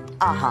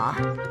 Uh-huh.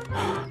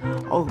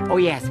 Oh,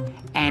 yes.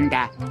 And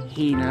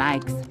he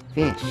likes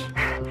fish.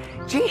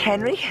 Gee,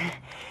 Henry,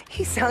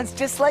 he sounds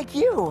just like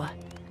you.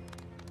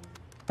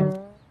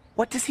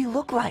 What does he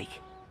look like?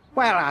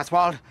 Well,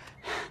 Oswald,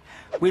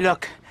 we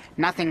look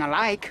nothing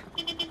alike.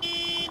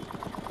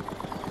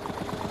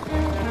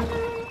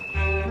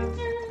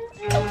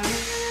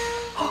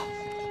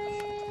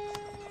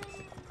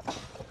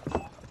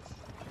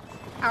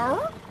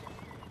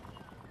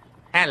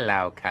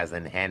 Hello,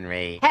 Cousin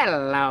Henry.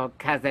 Hello,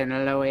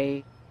 Cousin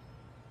Louie.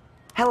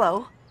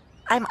 Hello,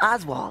 I'm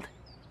Oswald,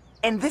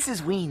 and this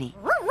is Weenie.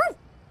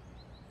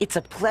 It's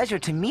a pleasure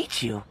to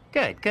meet you.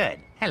 Good, good.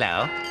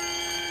 Hello.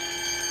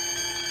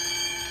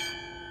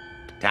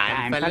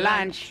 Time for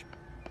lunch.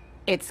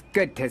 It's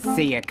good to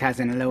see you,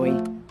 Cousin Louie.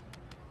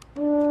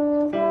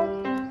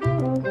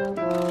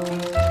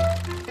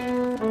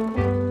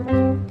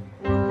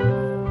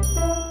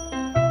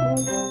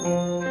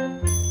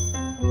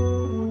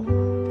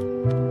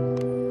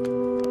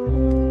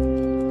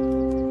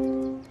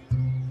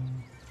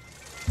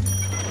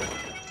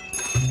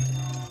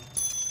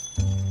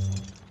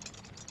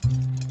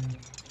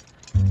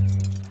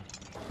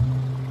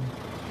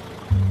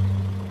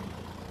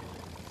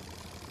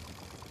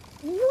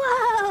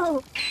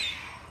 Whoa!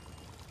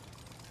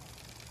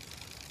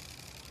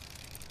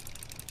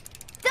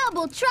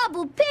 Double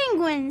trouble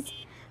penguins!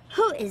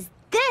 Who is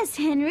this,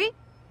 Henry?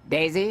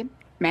 Daisy,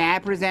 may I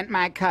present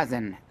my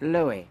cousin,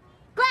 Louie?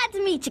 Glad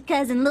to meet you,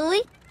 Cousin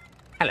Louie.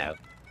 Hello.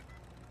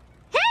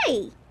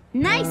 Hey!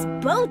 Nice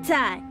bow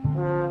tie.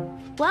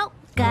 Well,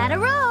 gotta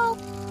roll.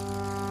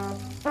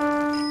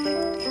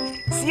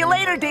 See you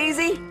later,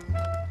 Daisy.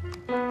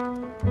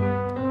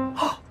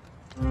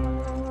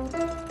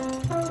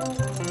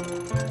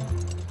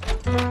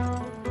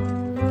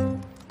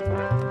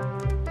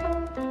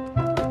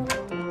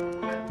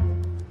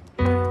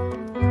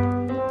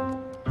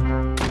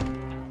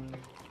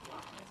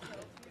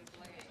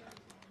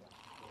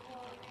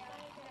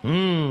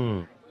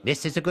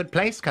 This is a good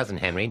place, Cousin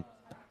Henry.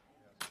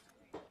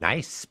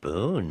 Nice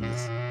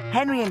spoons.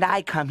 Henry and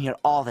I come here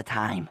all the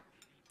time.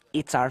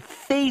 It's our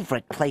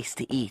favorite place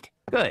to eat.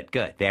 Good,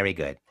 good, very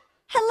good.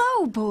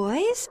 Hello,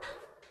 boys.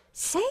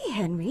 Say,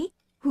 Henry,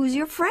 who's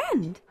your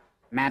friend?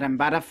 Madam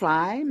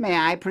Butterfly, may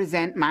I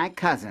present my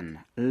cousin,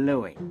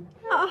 Louie?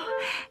 Oh,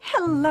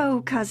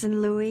 hello,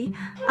 Cousin Louie.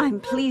 I'm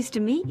pleased to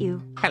meet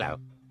you. Hello.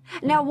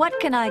 Now, what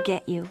can I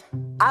get you?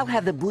 I'll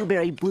have the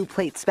blueberry blue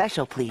plate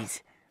special,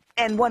 please.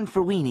 And one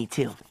for Weenie,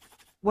 too.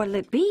 What'll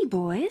it be,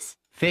 boys?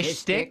 Fish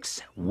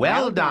sticks,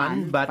 well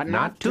done, but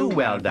not too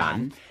well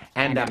done,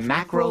 and a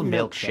mackerel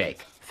milkshake.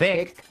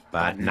 Thick,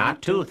 but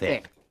not too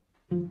thick.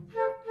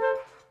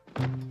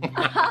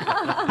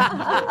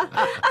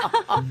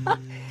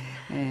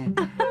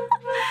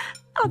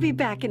 I'll be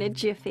back in a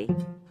jiffy.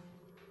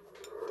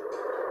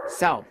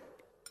 So,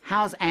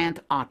 how's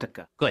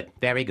Antarctica? Good,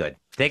 very good.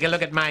 Take a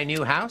look at my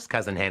new house,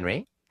 Cousin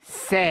Henry.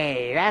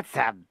 Say, that's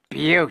a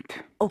beaut.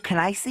 Oh, can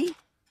I see?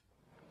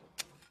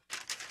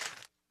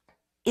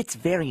 It's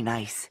very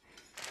nice.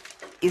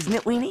 Isn't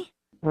it, Weenie?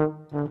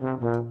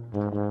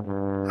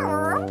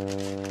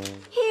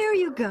 Here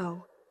you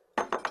go.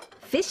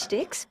 Fish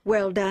sticks,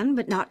 well done,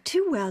 but not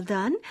too well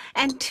done,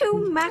 and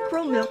 2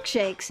 mackerel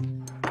milkshakes.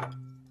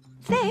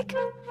 Thick,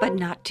 but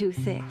not too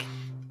thick.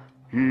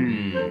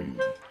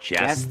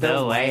 Just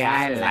the way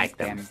I like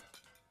them.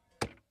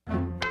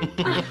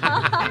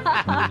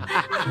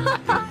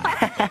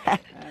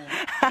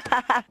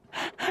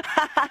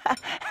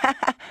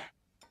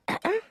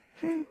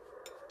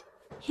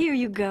 Here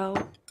you go.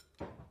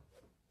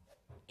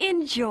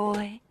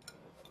 Enjoy.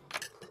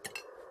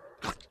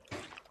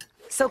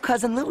 So,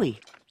 Cousin Louie,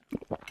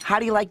 how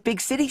do you like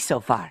Big City so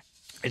far?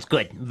 It's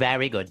good,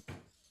 very good.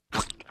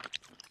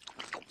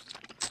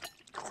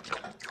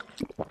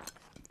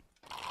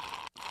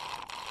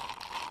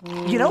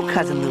 You know,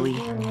 Cousin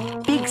Louie,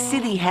 Big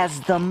City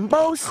has the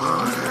most...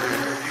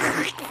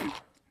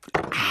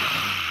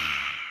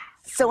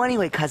 So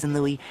anyway, Cousin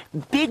Louie,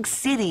 Big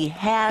City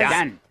has...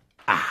 Done.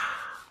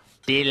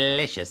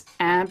 Delicious.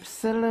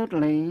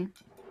 Absolutely.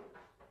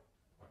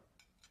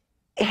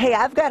 Hey,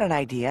 I've got an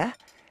idea.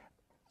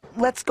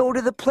 Let's go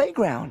to the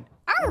playground.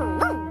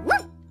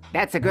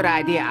 That's a good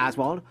idea,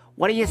 Oswald.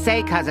 What do you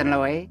say, Cousin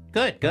Louie?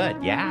 Good,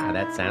 good. Yeah,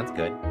 that sounds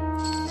good.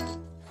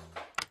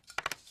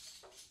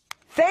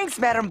 Thanks,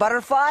 Madam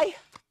Butterfly.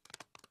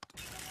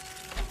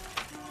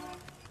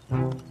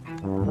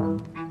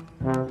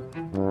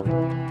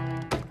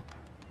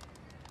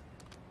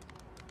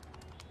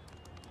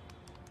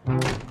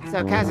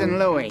 So, Cousin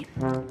Louie,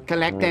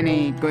 collect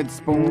any good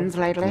spoons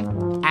lately?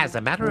 As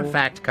a matter of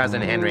fact,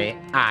 Cousin Henry,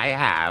 I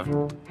have.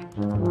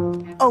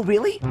 Oh,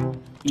 really?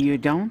 You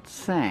don't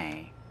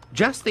say.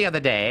 Just the other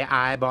day,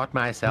 I bought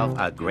myself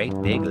a great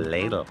big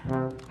ladle.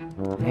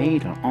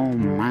 Ladle, oh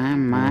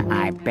my,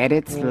 I bet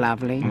it's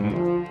lovely.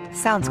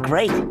 Sounds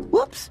great.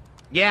 Whoops.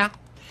 Yeah,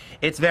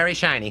 it's very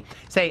shiny.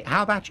 Say,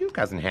 how about you,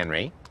 Cousin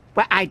Henry?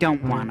 Well, I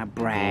don't want to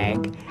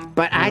brag,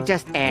 but I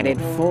just added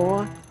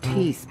 4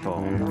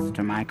 teaspoons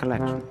to my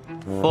collection.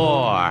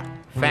 4.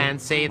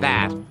 Fancy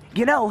that.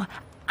 You know,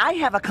 I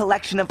have a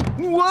collection of...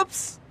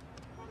 Whoops!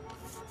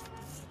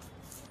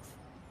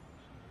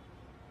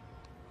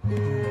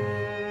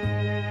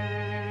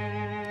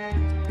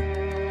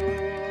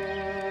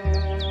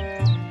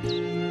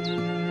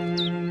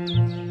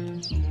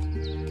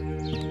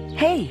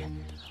 Hey,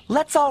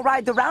 let's all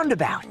ride the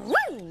roundabout.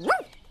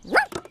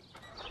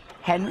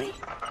 Henry?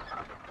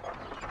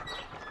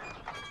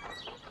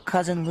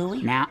 Cousin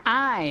Louie? Now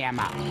I am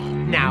up.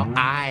 Now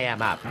I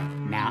am up.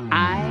 Now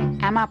I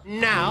am up.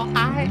 Now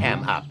I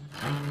am up.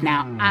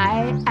 Now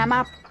I am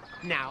up.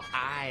 Now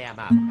I am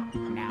up.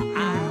 Now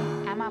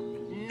I am up.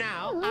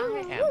 Now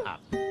I am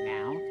up.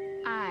 Now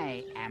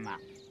I am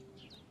up.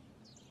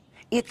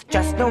 It's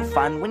just no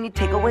fun when you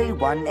take away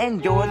 1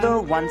 and you're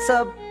the one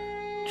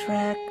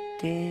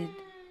subtracted.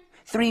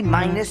 3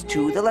 minus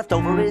 2, the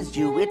leftover is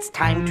you. It's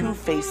time to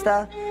face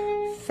the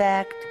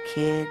fact,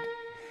 kid.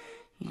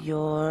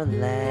 You're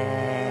left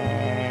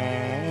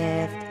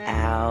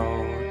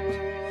out.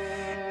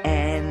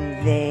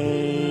 And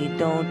they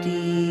don't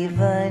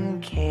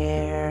even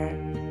care.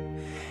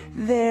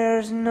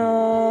 There's no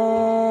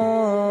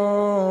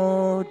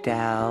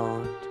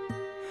doubt.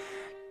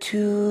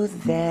 To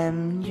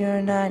them,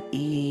 you're not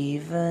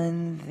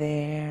even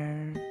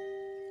there.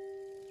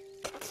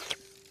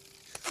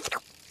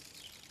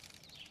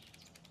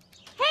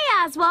 Hey,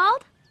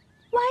 Oswald.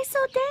 Why so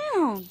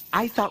down?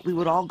 I thought we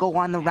would all go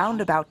on the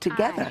roundabout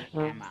together.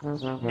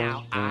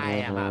 Now I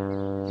am up.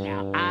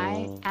 Now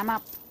I am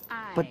up.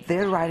 But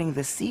they're riding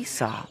the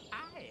seesaw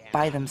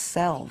by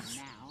themselves.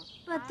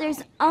 But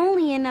there's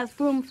only enough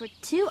room for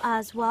 2,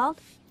 Oswald.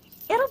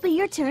 It'll be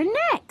your turn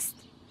next.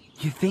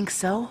 You think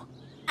so?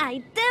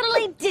 I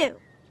diddly do.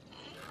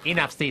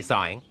 Enough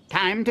seesawing.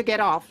 Time to get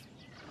off.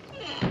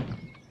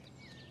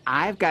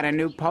 I've got a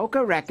new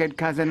polka record,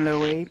 Cousin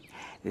Louie.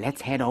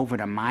 Let's head over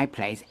to my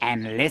place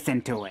and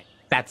listen to it.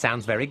 That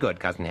sounds very good,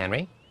 Cousin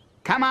Henry.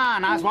 Come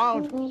on,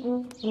 Oswald.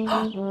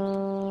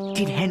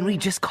 Did Henry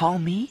just call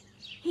me?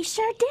 He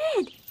sure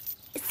did.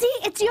 See,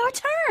 it's your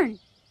turn.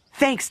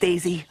 Thanks,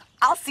 Daisy.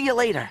 I'll see you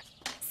later.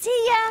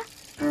 See ya.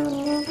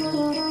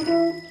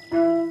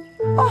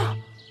 Oh,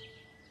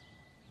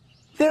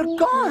 they're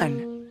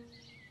gone.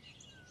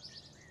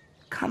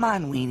 Come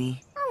on,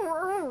 Weenie.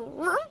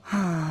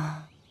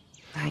 I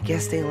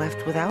guess they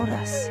left without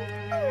us.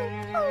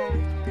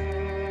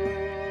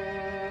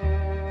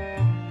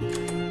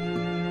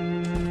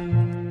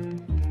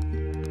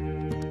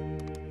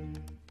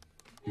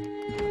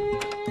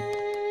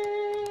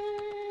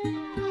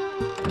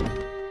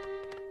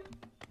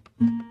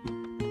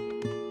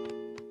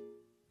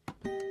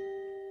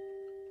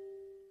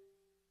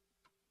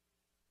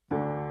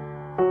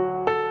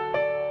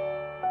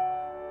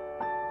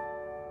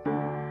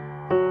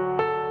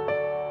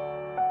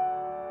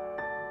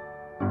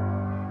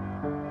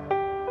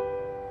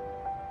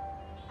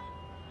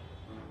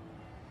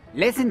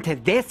 Listen to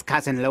this,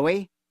 Cousin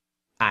Louie.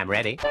 I'm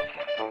ready.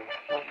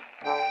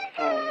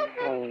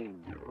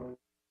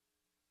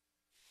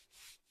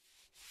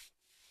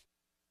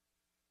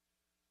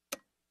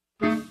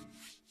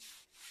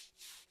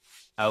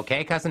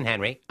 Okay, Cousin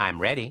Henry, I'm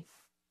ready.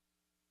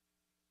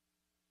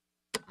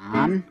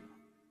 On,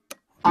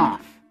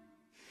 off.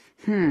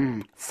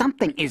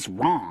 Something is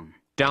wrong.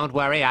 Don't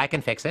worry, I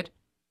can fix it.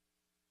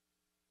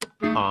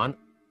 On,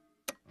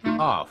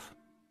 off.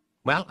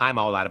 Well, I'm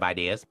all out of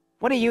ideas.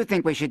 What do you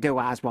think we should do,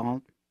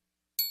 Oswald?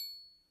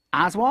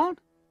 Oswald?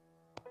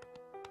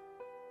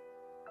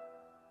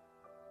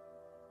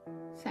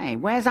 Say,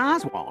 where's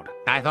Oswald?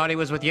 I thought he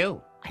was with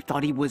you. I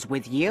thought he was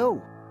with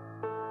you.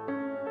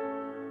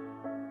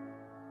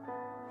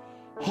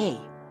 Hey,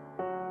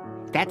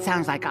 that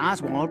sounds like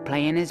Oswald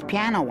playing his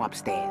piano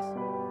upstairs.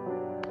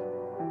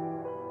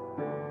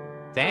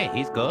 Say,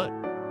 he's good.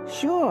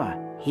 Sure,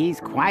 he's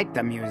quite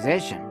the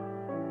musician.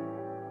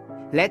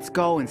 Let's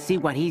go and see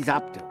what he's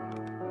up to.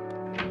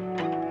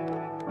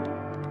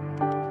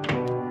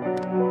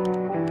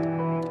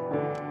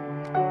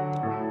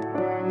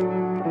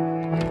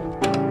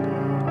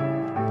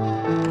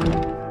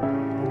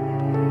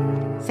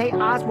 Say,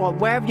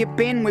 Oswald, where have you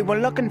been? We were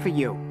looking for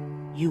you.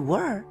 You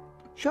were?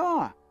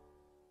 Sure.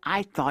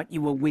 I thought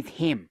you were with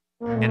him.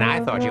 And I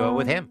thought you were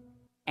with him.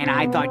 And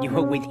I thought you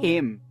were with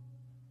him.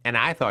 And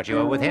I thought you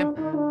were with him.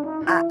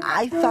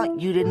 I thought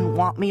you didn't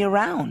want me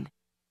around.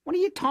 What are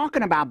you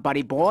talking about,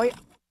 buddy boy?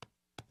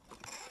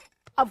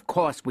 Of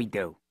course we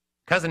do.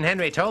 Cousin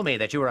Henry told me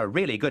that you were a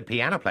really good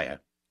piano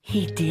player.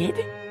 He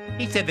did?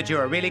 He said that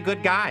you're a really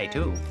good guy,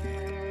 too.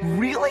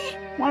 Really?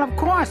 Well, of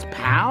course,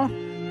 pal.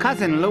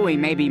 Cousin Louie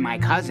may be my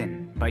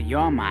cousin, but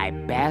you're my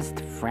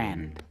best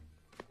friend.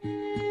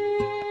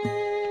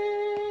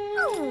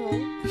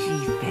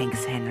 Gee,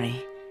 thanks,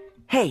 Henry.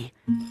 Hey,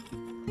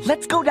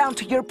 Let's go down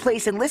to your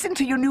place and listen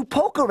to your new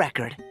polka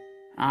record.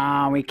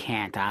 Oh, we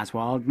can't,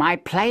 Oswald. My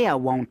player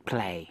won't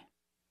play.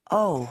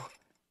 Oh.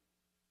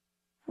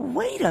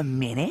 Wait a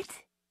minute.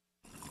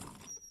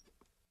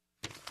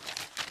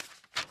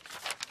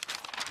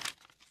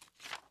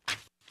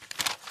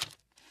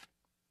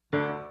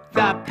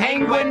 The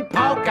Penguin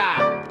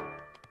Polka!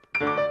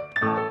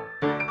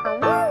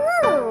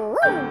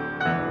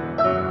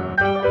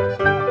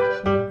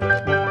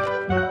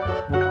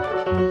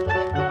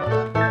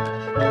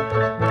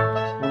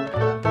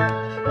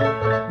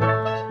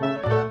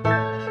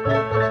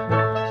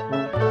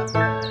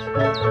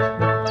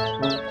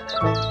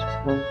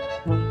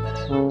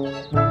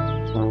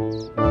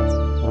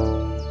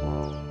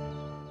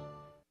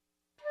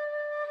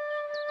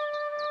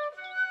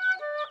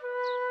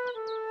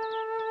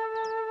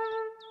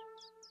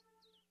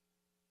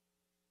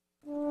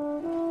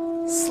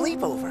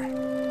 Sleepover.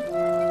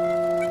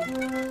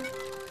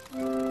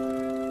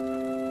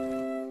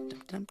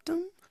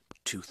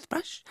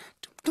 Toothbrush.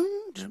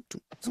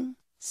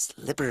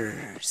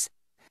 Slippers.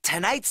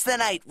 Tonight's the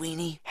night,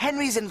 Weenie.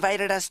 Henry's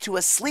invited us to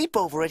a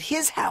sleepover at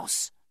his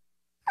house.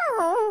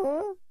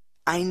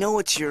 I know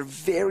it's your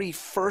very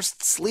first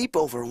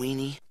sleepover,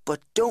 Weenie,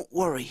 but don't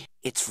worry.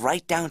 It's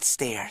right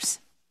downstairs.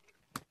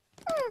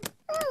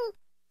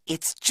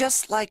 It's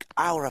just like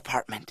our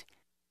apartment,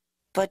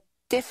 but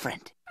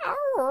different.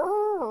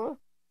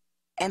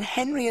 And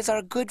Henry is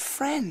our good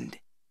friend.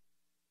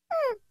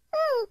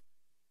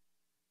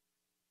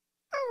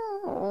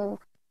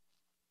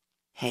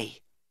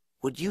 Hey,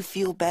 would you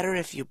feel better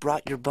if you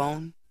brought your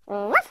bone?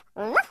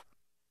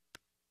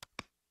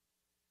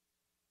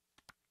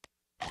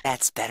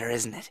 That's better,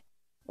 isn't it?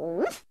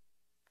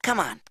 Come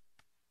on,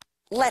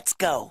 let's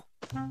go.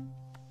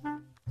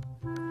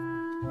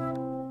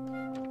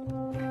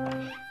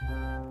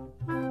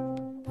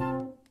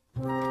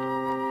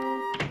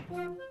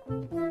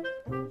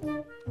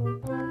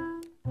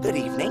 Good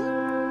evening.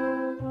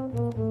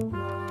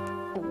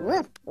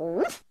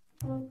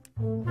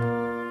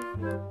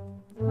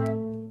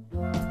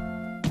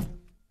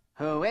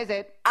 Who is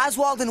it?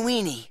 Oswald and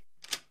Weenie.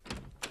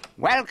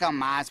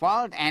 Welcome,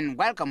 Oswald, and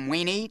welcome,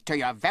 Weenie, to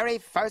your very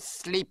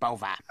first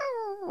sleepover.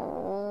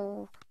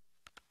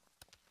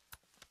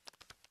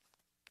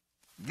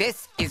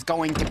 This is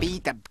going to be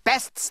the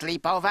best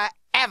sleepover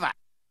ever.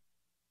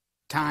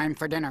 Time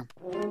for dinner.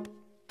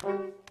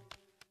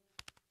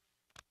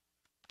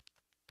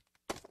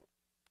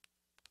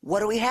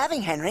 What are we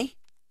having, Henry?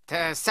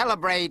 To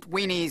celebrate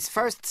Weenie's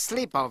first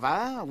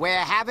sleepover, we're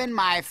having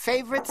my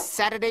favorite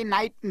Saturday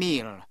night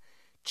meal.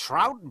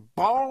 Trout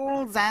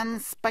balls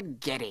and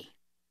spaghetti.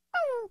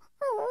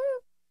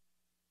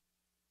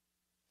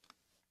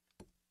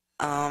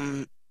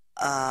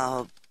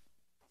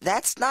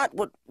 That's not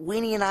what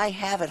Weenie and I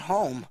have at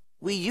home.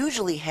 We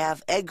usually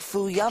have egg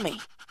foo yummy.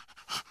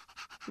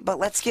 But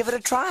let's give it a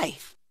try.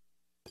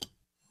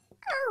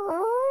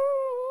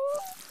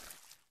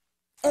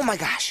 Oh my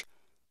gosh!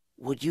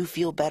 Would you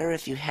feel better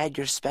if you had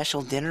your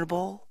special dinner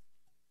bowl?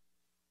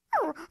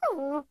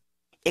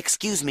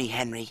 Excuse me,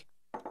 Henry.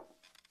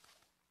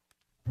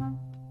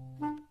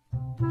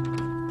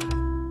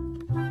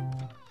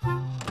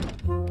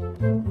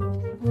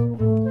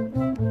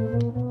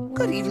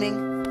 Good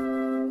evening.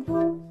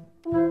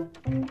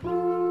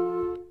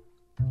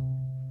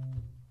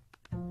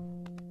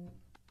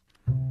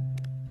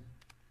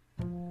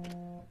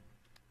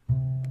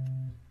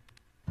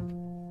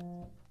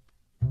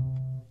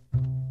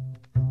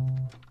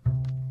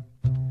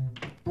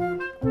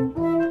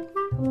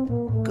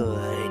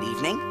 Good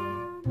evening.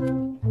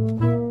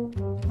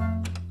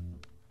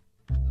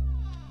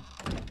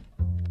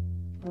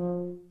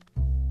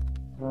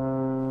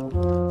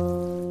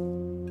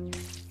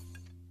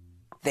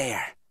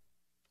 There.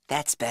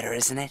 That's better,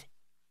 isn't it?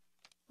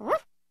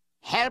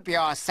 Help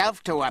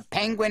yourself to a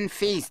penguin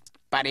feast,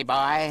 buddy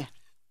boy.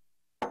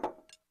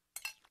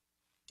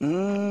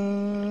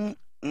 Oh,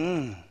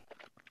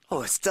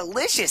 it's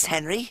delicious,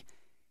 Henry.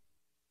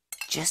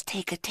 Just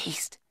take a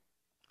taste.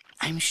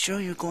 I'm sure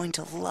you're going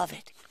to love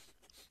it.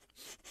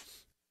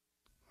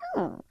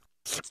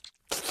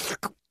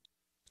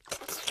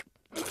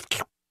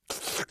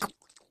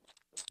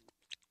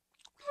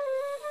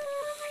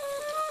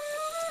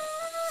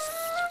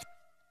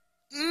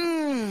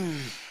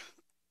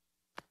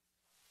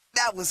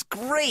 That was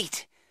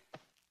great.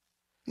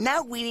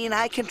 Now Weenie and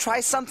I can try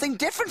something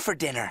different for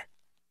dinner.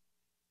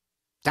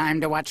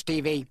 Time to watch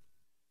TV.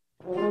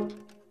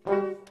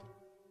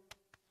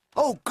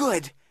 Oh,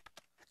 good.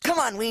 Come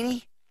on,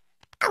 Weenie.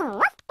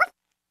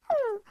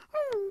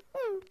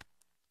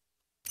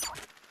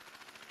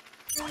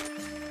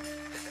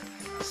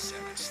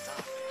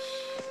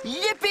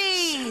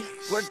 Yippee!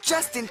 We're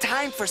just in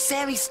time for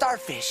Sammy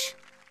Starfish.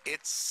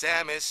 It's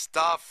Sammy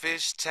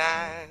Starfish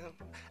time.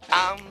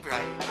 I'm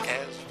bright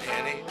as a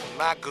penny.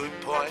 My good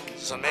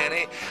points are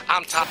many.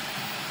 I'm top.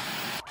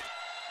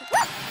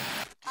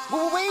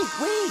 Wait.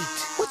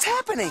 What's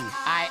happening?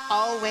 I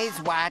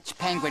always watch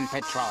Penguin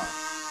Patrol.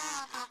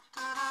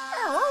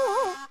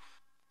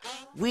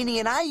 Weenie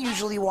and I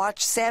usually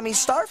watch Sammy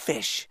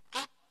Starfish.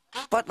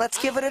 but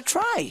let's give it a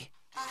try.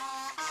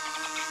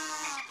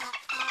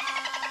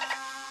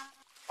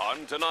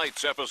 On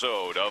tonight's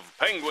episode of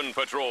Penguin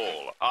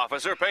Patrol,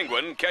 Officer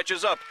Penguin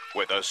catches up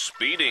with a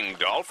speeding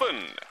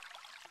dolphin.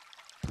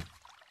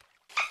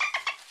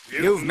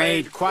 You've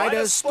made quite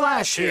a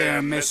splash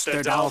here,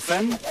 Mr.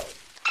 Dolphin.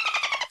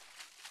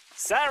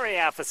 Sorry,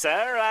 officer,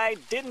 I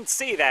didn't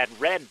see that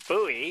red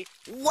buoy.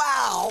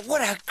 Wow,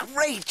 what a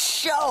great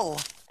show!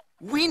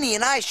 Weenie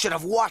and I should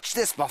have watched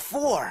this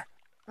before.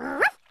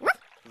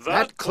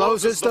 That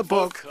closes the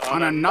book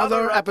on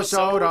another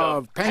episode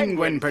of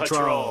Penguin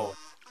Patrol.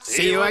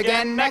 See you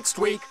again next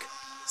week.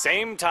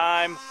 Same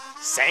time,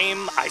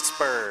 same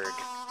iceberg.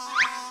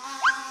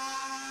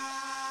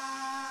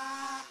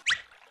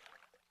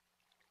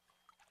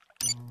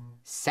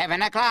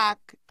 Seven o'clock.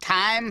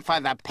 Time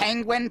for the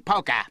Penguin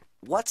Polka.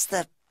 What's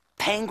the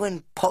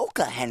Penguin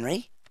Polka,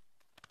 Henry?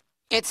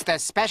 It's the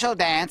special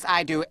dance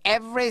I do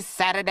every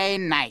Saturday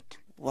night.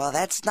 Well,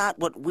 that's not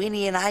what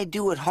Weenie and I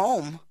do at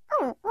home.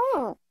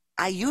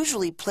 I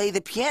usually play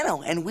the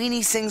piano and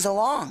Weenie sings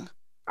along.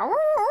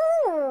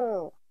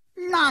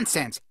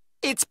 Nonsense.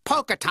 It's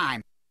polka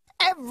time.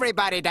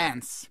 Everybody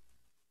dance.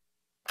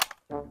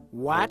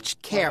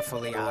 Watch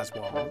carefully,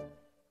 Oswald.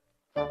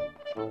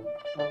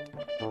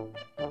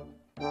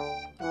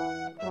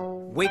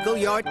 Wiggle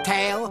your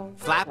tail,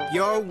 flap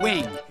your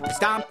wing,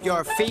 stomp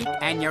your feet,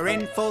 and you're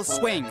in full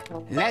swing.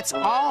 Let's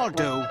all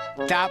do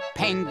the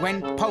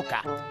Penguin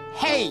Polka.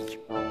 Hey!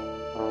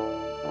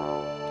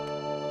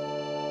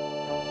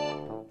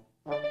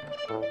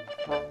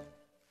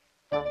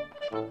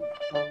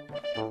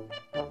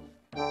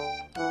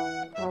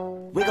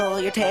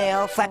 Wiggle your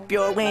tail, flap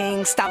your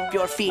wings, stomp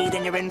your feet,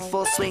 and you're in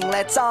full swing.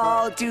 Let's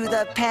all do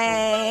the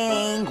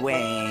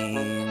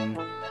penguin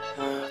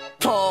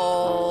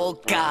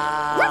polka.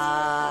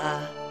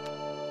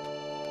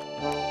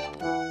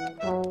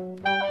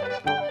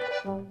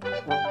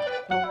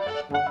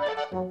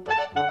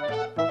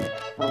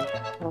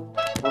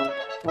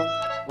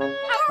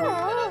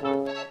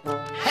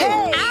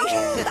 Hey!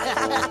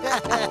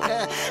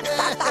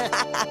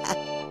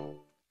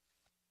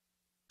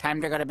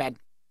 Time to go to bed.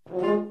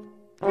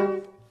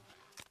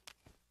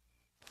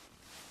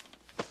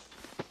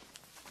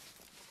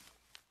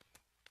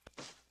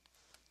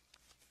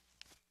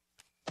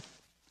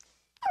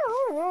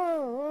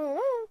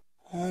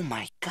 Oh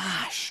my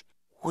gosh.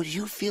 Would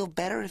you feel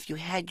better if you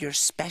had your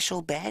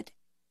special bed?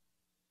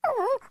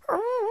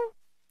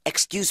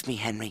 Excuse me,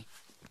 Henry.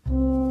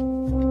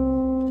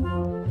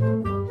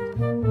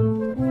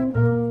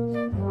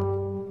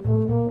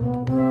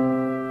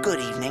 Good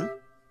evening.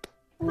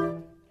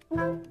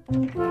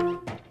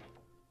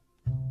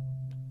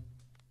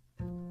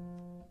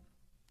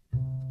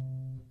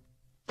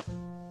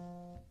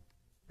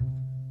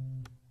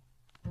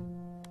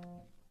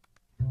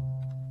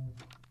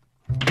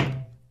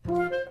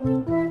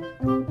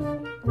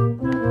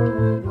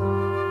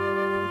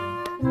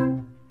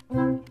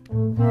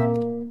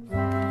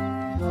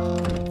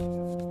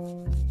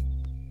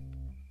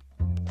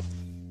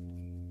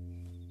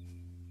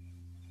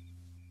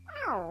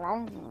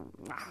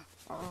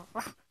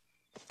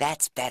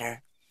 That's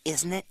better,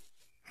 isn't it?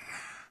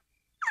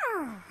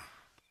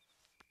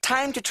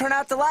 Time to turn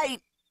out the light.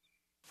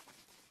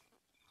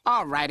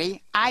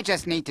 Alrighty, I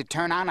just need to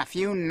turn on a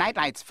few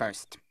nightlights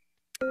first.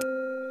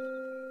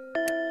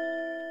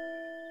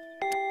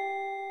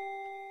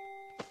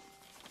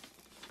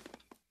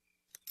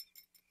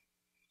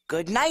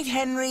 Good night,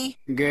 Henry.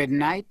 Good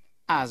night,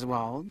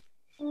 Oswald.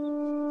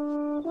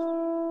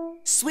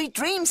 Sweet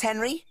dreams,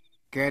 Henry.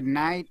 Good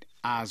night,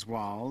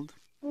 Oswald.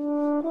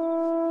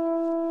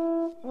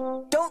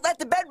 Don't let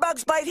the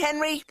bedbugs bite,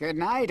 Henry. Good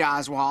night,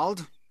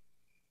 Oswald.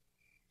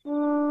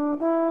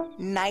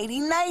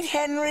 Nighty-night,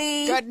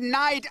 Henry. Good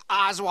night,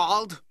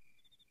 Oswald.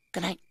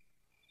 Good night.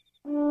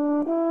 Good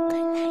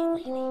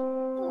night,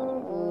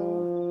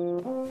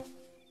 Weenie.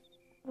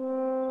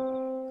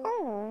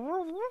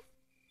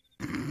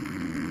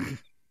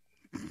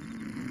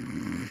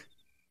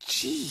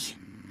 Gee,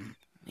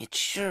 it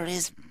sure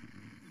is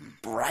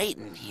bright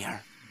in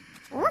here.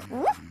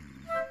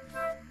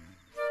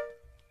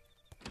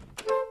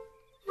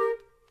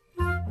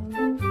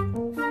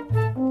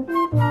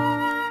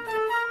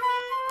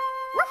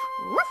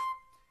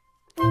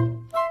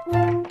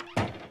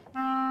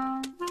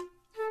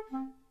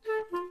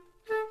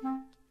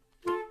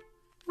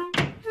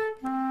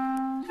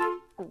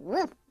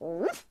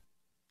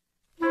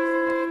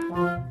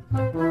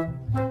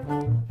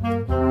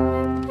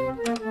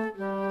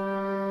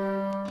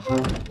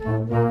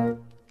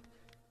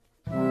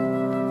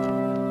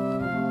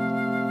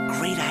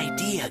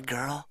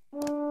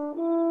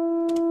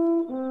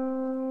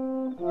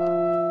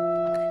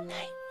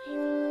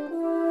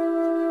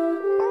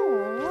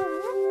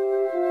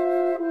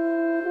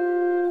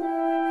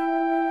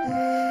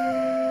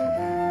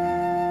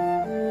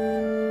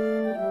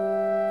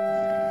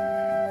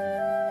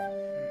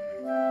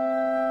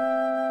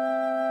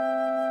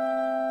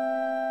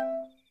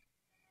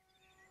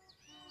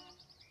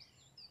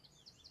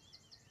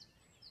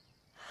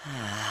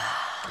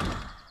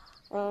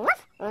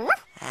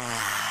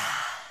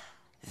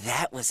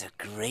 was a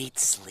great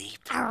sleep.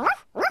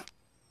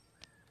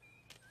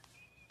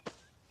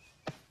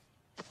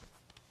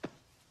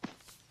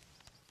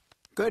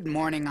 Good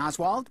morning,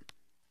 Oswald.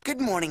 Good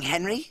morning,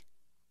 Henry.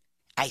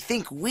 I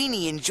think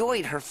Weenie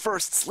enjoyed her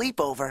first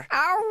sleepover.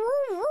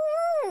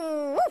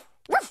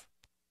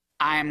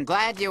 I'm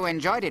glad you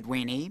enjoyed it,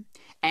 Weenie.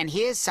 And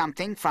here's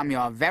something from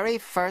your very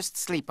first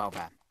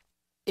sleepover.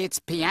 It's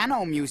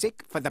piano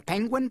music for the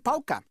penguin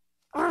polka.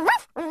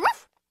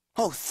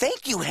 Oh,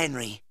 thank you,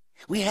 Henry.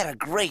 We had a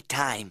great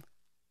time.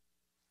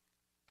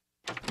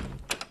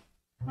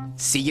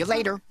 See you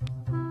later.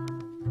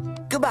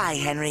 Goodbye,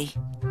 Henry.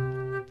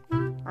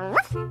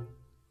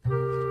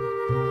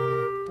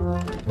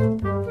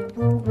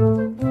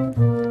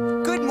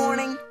 Good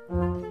morning.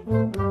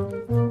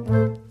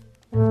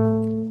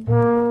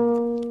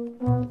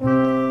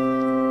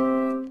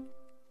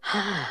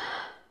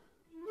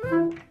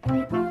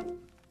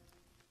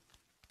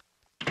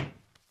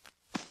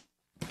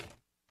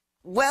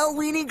 Well,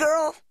 Weenie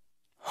girl,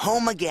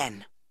 home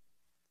again.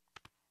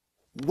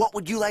 What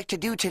would you like to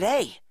do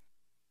today?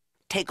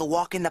 Take a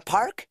walk in the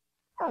park?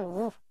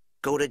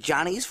 Go to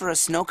Johnny's for a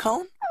snow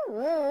cone?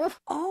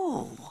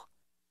 Oh.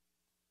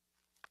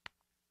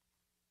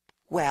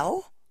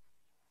 Well,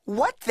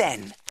 what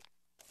then?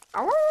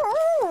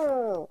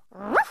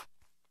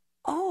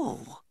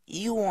 Oh,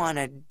 you want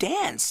to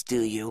dance,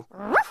 do you?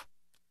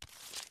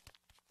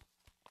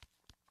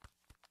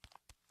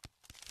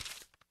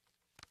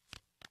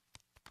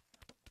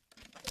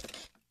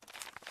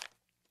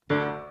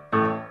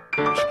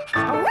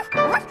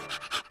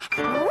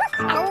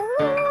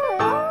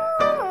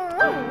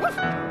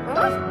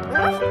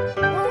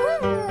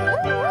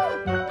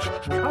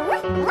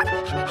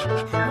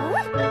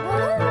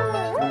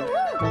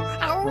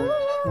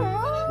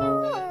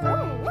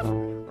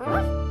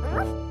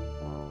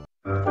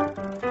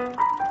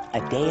 A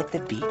day at the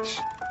beach.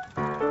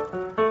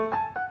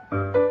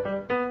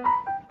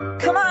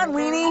 Come on,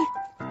 Weenie.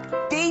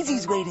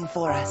 Daisy's waiting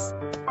for us.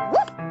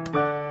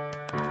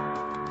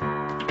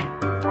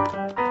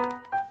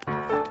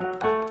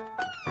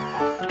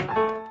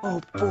 Oh,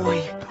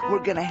 boy.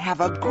 We're gonna have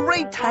a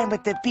great time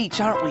at the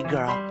beach, aren't we,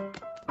 girl?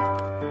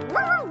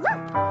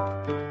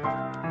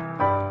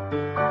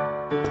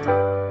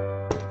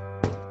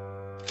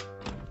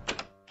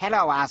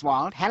 Hello,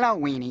 Oswald. Hello,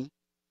 Weenie.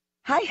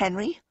 Hi,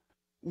 Henry.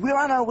 We're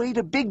on our way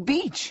to Big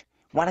Beach.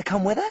 Want to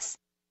come with us?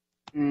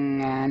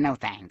 No,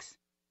 thanks.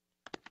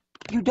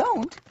 You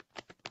don't?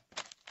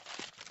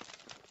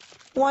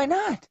 Why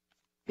not?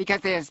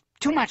 Because there's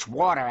too much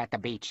water at the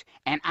beach,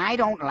 and I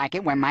don't like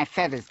it when my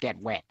feathers get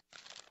wet.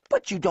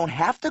 But you don't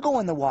have to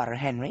go in the water,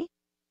 Henry.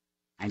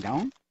 I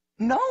don't?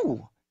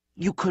 No.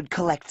 You could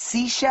collect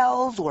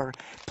seashells or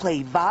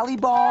play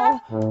volleyball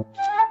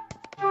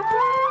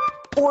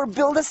or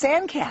build a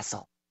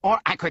sandcastle. Or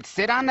I could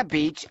sit on the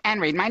beach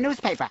and read my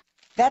newspaper.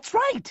 That's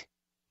right.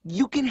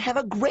 You can have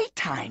a great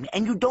time,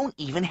 and you don't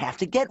even have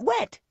to get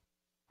wet.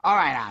 All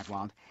right,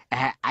 Oswald.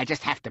 I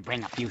just have to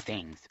bring a few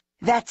things.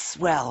 That's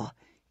swell.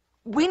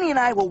 Weenie and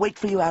I will wait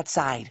for you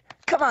outside.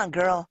 Come on,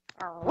 girl.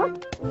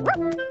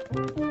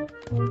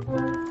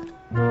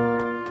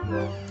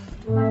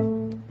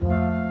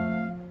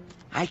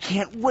 I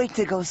can't wait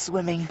to go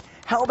swimming.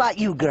 How about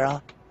you,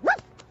 girl?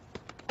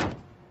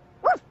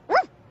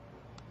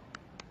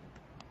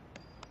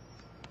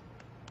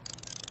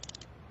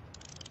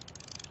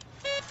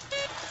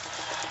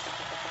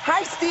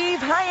 Hi, Steve.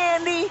 Hi,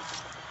 Andy.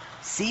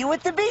 See you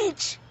at the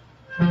beach.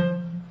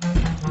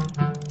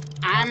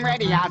 I'm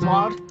ready,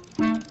 Oswald.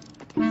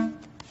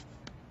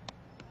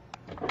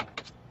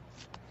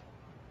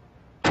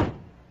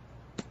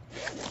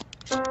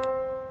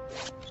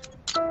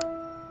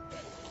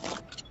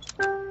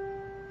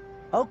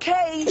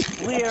 Okay,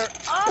 we're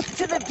off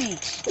to the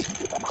beach.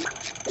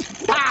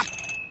 Stop!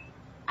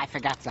 I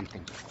forgot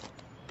something.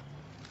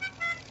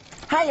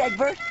 Hi,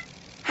 Egbert.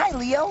 Hi,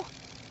 Leo.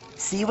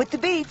 See you at the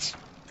beach.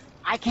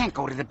 I can't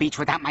go to the beach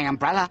without my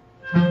umbrella.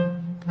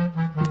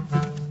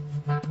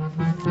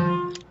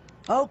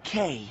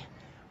 Okay,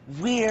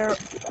 we're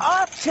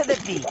off to the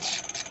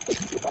beach.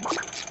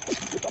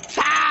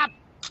 Stop!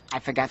 I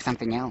forgot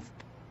something else.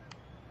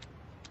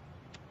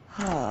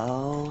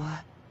 Oh.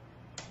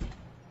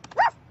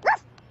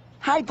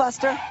 Hi,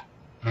 Buster.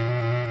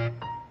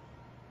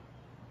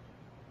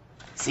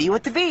 See you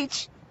at the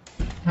beach.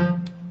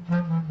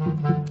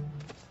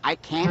 I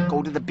can't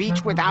go to the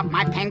beach without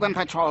my Penguin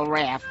Patrol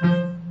raft.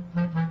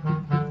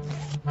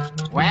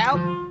 Well,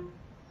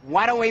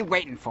 what are we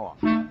waiting for?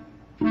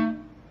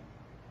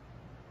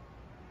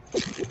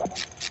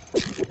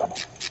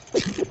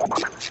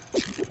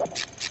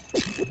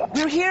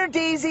 We're here,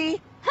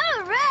 Daisy.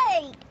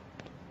 Hooray!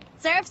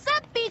 Surf's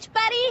up, beach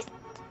buddies.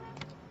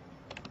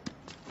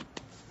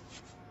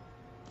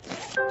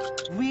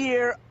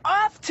 We're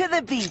off to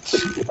the beach.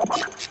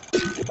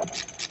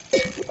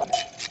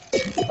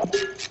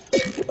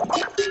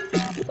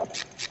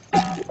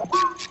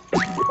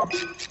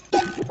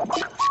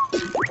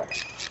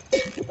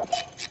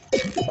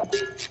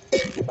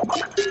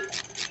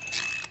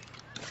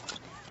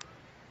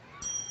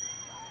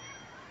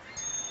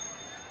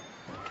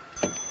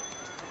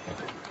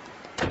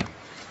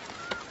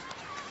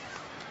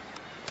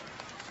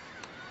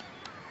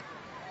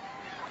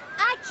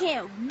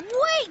 can't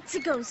wait to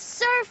go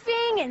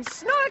surfing and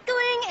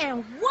snorkeling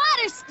and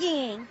water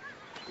skiing.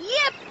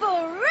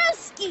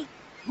 Yipperooski!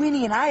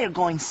 Winnie and I are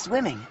going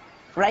swimming.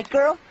 Right,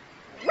 girl?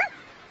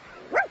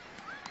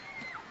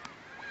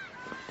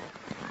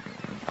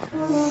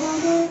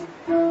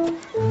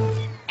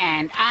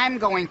 And I'm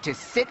going to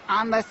sit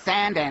on the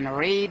sand and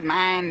read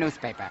my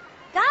newspaper.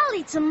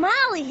 Golly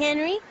tamale,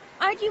 Henry.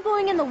 Aren't you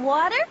going in the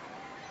water?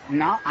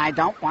 No, I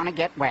don't want to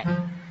get wet.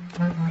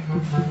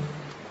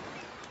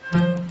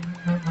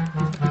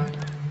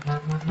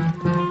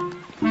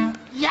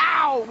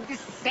 Yow! This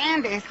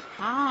sand is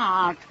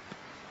hard.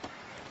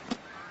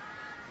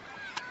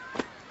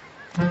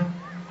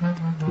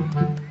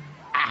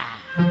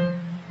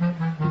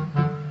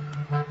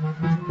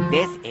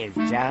 This is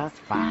just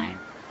fine.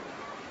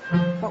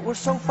 But we're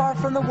so far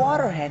from the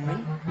water,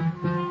 Henry.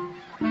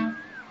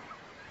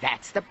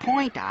 That's the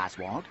point,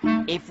 Oswald.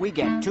 If we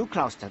get too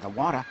close to the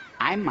water,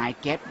 I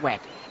might get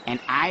wet. And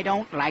I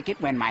don't like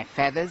it when my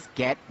feathers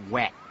get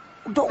wet.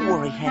 Don't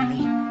worry,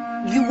 Henry.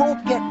 You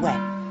won't get wet.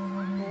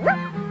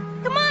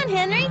 Come on,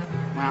 Henry.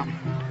 Well,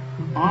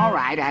 all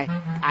right.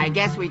 I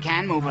guess we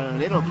can move a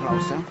little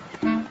closer.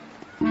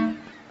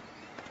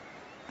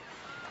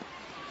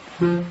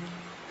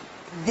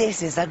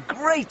 This is a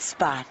great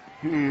spot.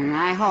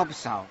 I hope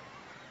so.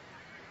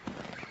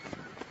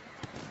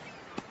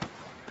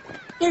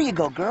 Here you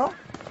go, girl.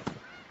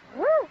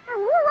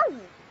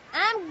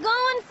 I'm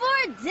going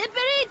for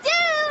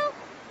dippity-doo.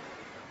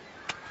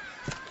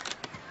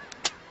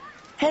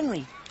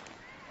 Henry,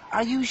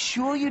 are you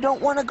sure you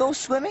don't want to go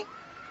swimming?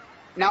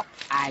 No,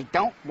 I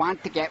don't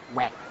want to get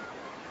wet.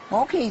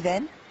 Okay,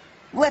 then.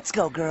 Let's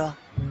go, girl.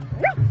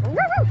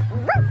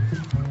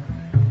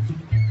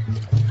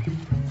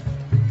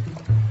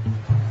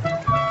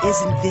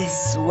 Isn't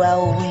this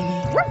swell, Winnie?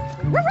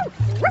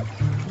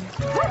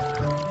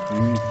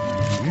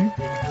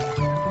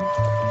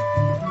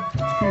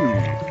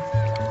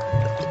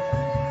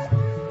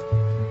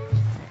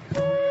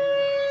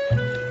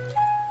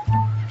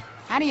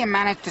 How do you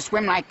manage to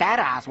swim like that,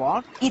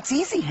 Oswald? It's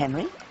easy,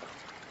 Henry.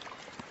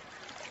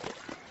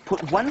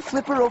 Put one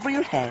flipper over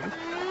your head,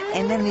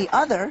 and then the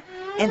other,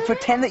 and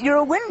pretend that you're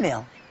a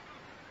windmill.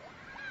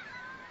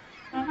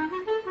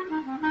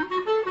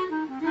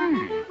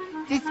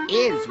 This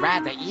is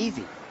rather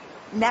easy.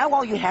 Now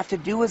all you have to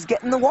do is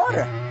get in the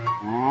water.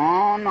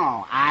 Oh,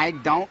 no, I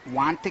don't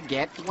want to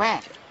get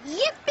wet.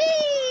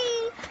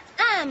 Yippee!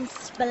 I'm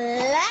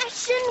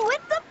splashing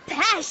with the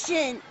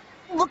passion.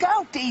 Look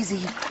out,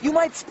 Daisy. You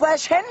might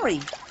splash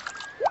Henry.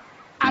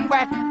 I'm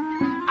wet.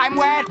 I'm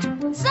wet.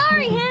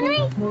 Sorry, Henry.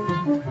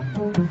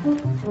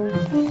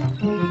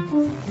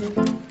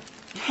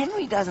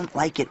 Henry doesn't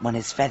like it when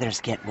his feathers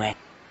get wet.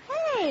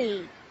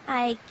 Hey,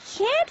 I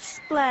can't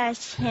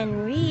splash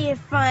Henry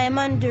if I'm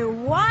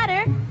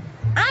underwater.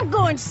 I'm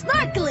going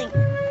snorkeling.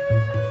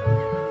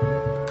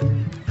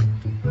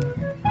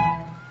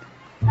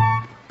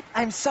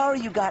 I'm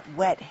sorry you got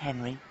wet,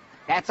 Henry.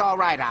 That's all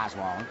right,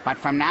 Oswald. But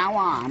from now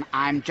on,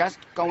 I'm just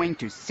going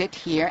to sit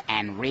here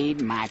and read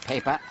my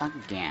paper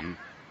again.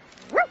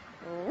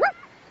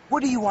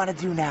 What do you want to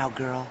do now,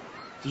 girl?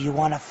 Do you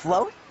want to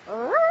float?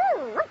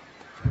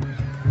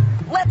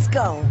 Let's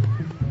go.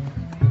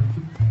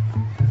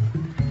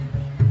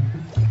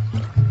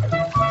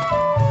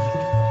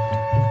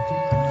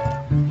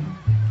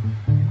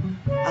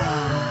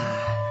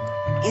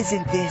 Ah,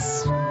 isn't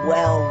this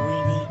swell,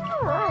 Winnie?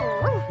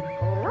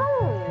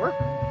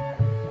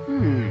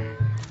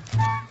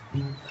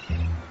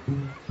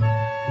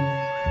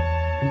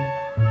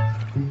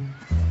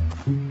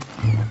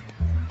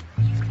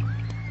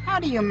 How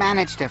do you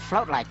manage to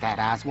float like that,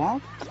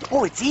 Oswald?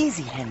 Oh, it's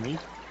easy, Henry.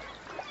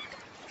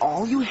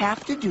 All you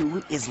have to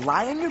do is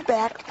lie on your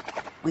back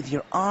with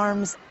your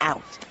arms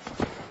out.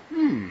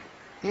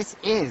 This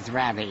is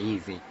rather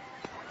easy.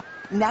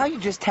 Now you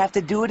just have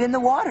to do it in the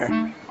water.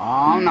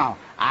 Oh, no,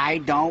 I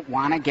don't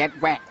want to get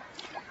wet.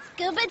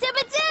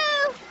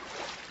 Scuba-dubba-doo!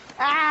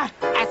 Ah,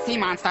 a sea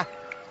monster.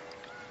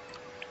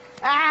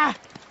 Ah!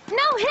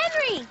 No,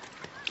 Henry!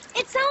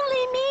 It's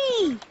only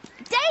me,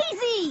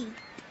 Daisy!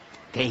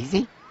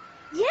 Daisy?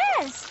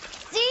 Yes,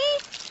 see?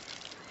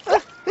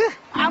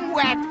 I'm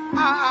wet.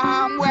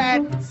 I'm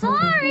wet.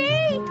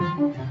 Sorry!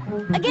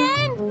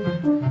 Again?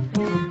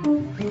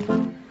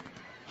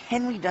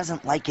 Henry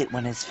doesn't like it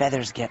when his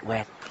feathers get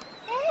wet.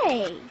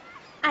 Hey,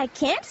 I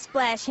can't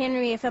splash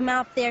Henry if I'm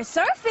out there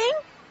surfing.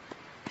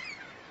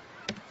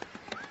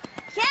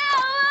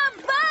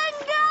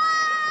 Cowabunga!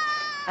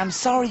 I'm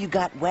sorry you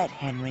got wet,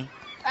 Henry.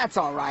 That's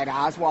all right,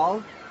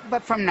 Oswald.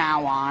 But from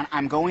now on,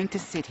 I'm going to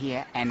sit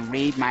here and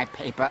read my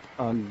paper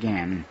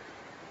again.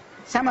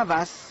 Some of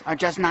us are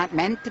just not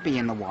meant to be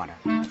in the water.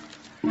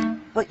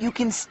 But you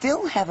can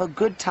still have a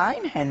good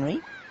time,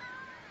 Henry.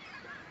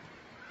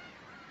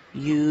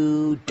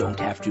 You don't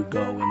have to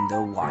go in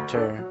the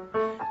water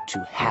to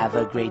have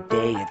a great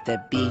day at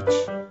the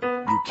beach.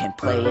 You can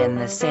play in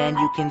the sand,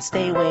 you can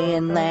stay way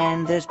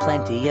inland. There's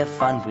plenty of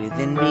fun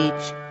within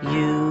reach.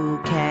 You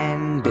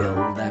can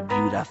build a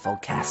beautiful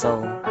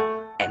castle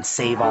and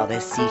save all the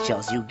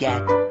seashells you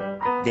get.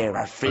 There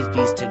are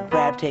frisbees to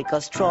grab, take a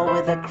stroll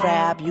with a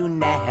crab. You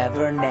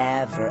never,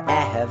 never,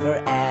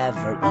 ever,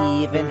 ever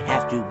even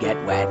have to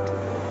get wet.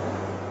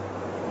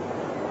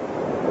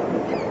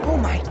 Oh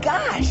my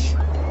gosh!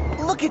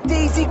 Look at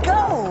Daisy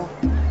go!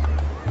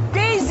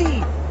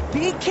 Daisy,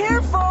 be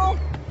careful!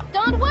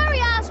 Don't worry,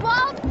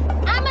 Oswald.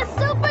 I'm a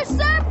super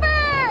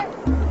surfer!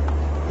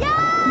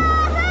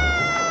 Yahoo!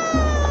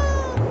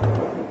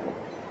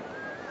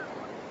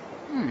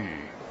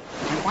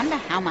 I wonder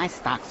how my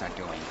stocks are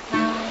doing.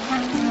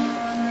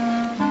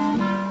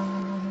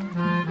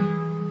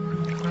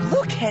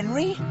 Look,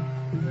 Henry!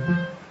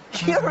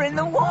 You're in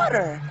the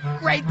water!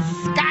 Great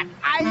Scott,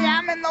 I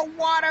am in the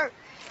water!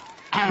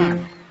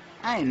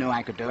 I knew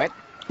I could do it.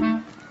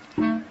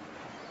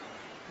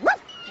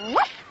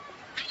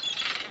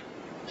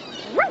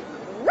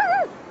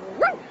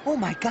 Oh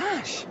my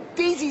gosh!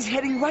 Daisy's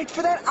heading right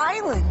for that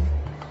island!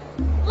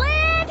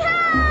 Land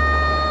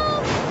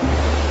ho!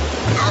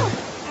 Oh!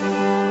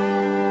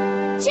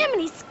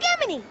 Jiminy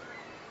skimminy!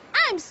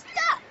 I'm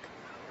stuck!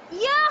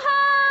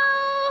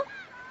 Yo-ho!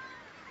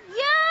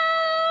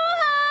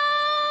 Yo-ho!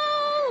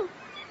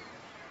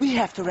 We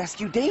have to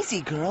rescue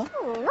Daisy, girl.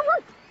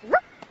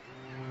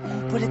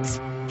 But it's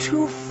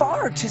too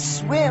far to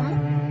swim.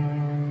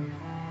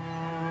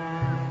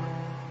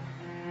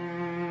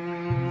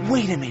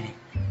 Wait a minute.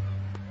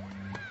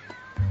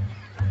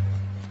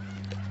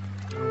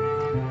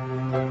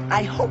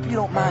 I hope you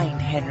don't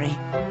mind, Henry.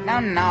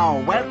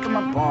 No, welcome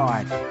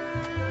aboard.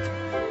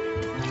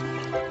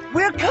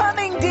 We're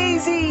coming,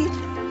 Daisy!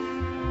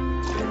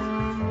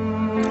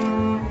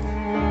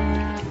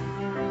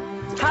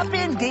 Hop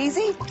in,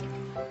 Daisy.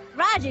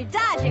 Roger,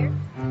 Dodger.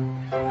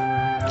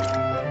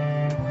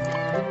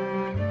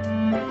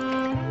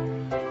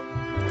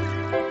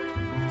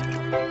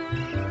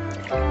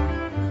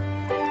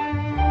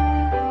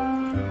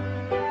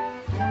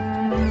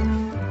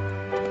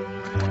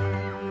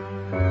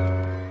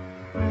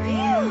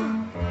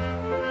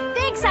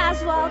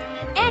 Oswald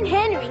and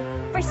Henry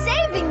for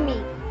saving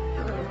me.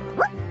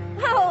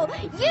 Oh,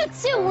 you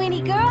too,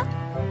 Winnie girl.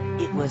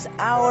 It was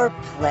our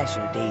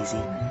pleasure,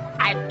 Daisy.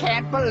 I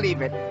can't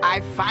believe it.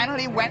 I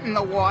finally went in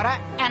the water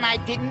and I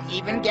didn't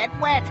even get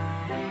wet.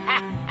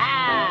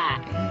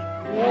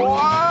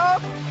 Whoa!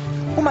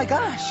 Oh my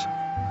gosh.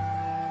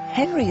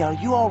 Henry, are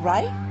you all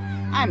right?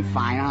 I'm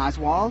fine,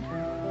 Oswald.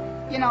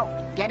 You know,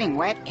 getting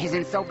wet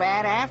isn't so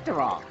bad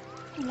after all.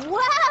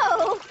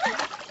 Whoa!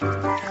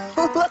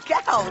 Look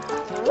out!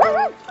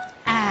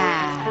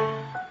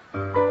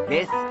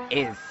 This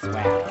is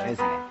swell,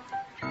 isn't it?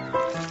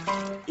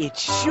 It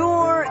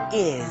sure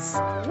is.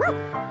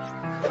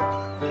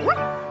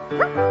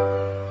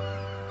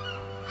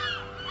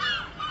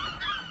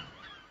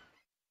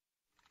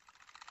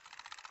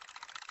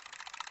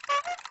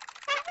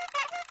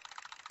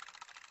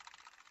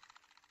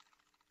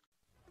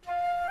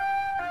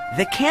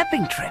 The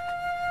camping trip.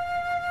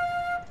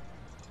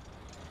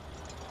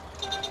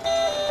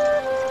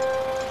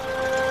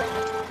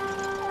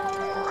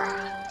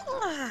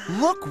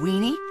 Look,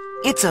 Weenie,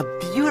 it's a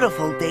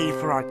beautiful day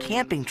for our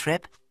camping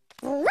trip.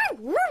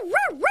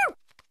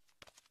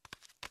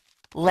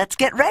 Let's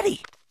get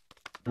ready.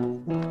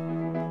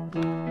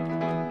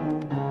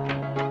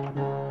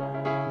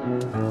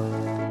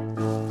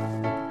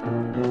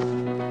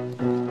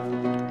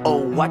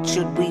 Oh, what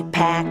should we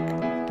pack?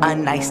 A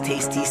nice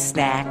tasty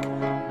snack,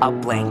 a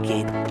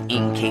blanket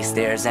in case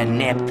there's a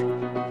nip,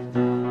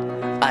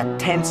 a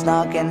tent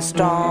snug and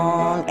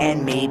strong,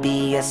 and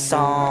maybe a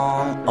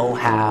song. Oh,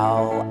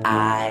 how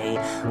I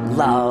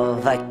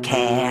love a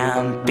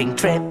camping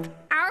trip.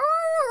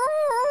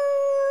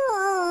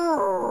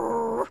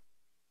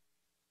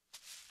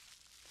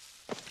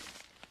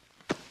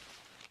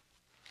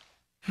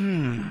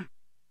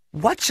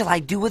 What shall I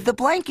do with the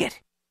blanket?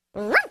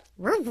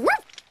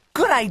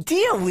 Good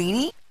idea,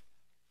 Weenie.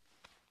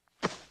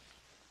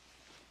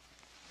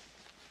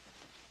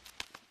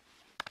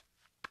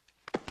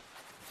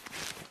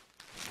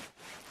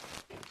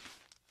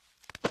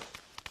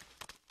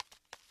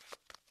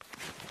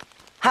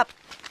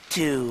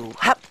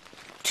 Hop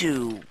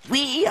to,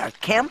 we are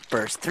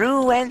campers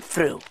through and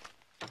through.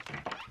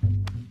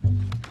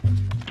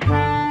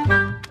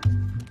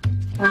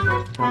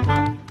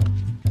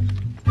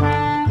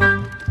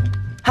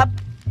 Hop,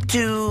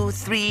 2,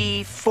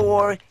 3,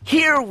 4,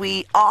 here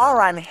we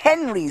are on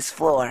Henry's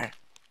floor.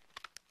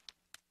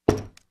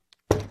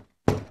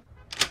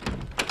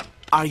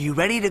 Are you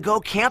ready to go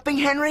camping,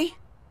 Henry?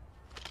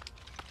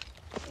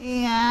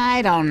 Yeah,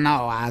 I don't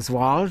know,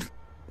 Oswald.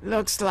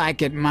 Looks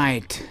like it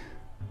might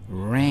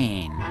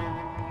rain.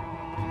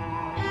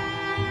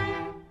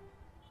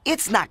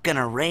 It's not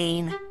gonna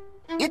rain.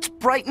 It's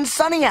bright and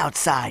sunny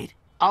outside.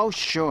 Oh,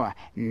 sure.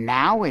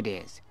 Now it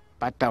is.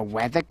 But the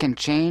weather can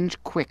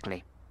change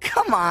quickly.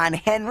 Come on,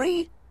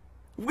 Henry.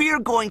 We're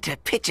going to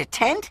pitch a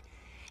tent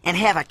and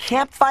have a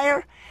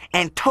campfire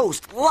and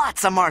toast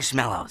lots of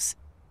marshmallows.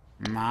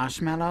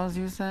 Marshmallows,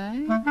 you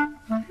say?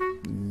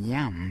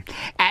 Yum.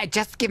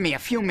 Just give me a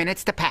few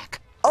minutes to pack.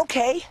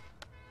 Okay.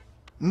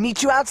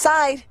 Meet you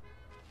outside.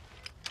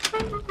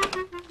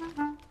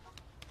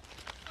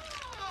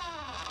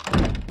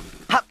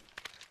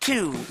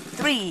 2,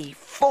 3,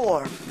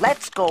 4.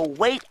 Let's go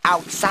wait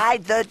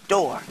outside the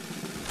door.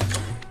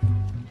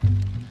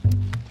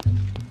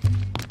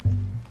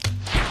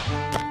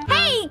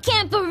 Hey,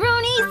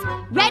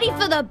 Camperoonies! Ready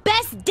for the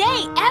best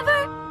day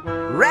ever?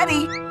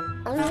 Ready?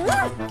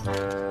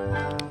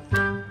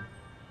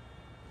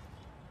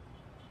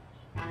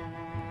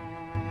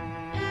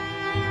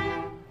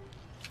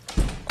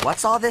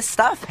 What's all this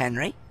stuff,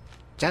 Henry?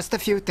 Just a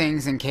few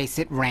things in case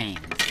it rains.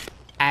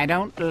 I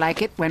don't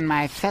like it when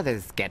my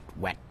feathers get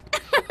wet.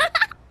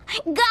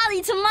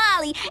 Golly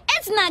tamale,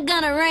 it's not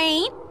gonna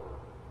rain.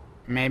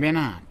 Maybe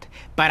not,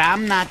 but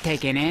I'm not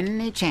taking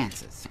any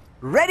chances.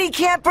 Ready,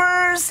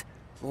 campers?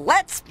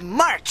 Let's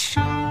march!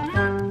 Hop,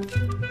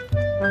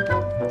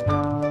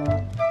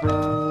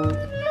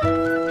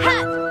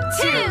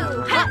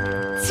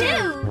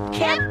 2.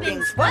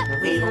 Camping's what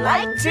we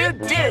like to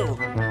do.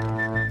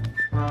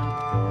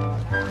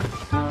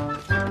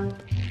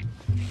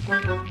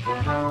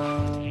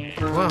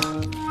 Whoa.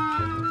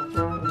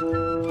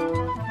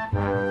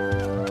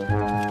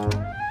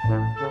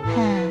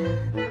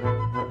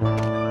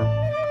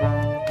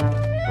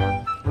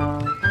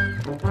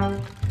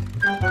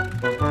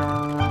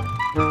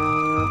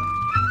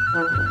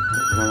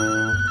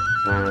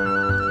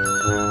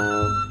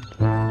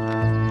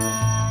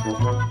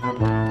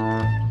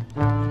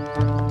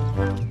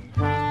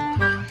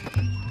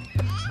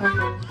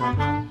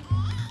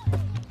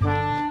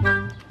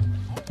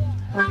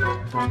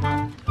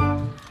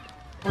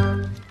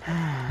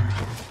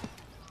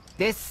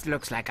 This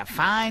looks like a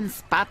fine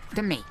spot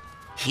to me.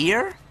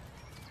 Here?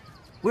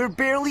 We're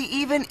barely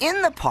even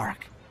in the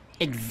park.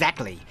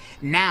 Exactly.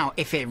 Now,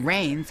 if it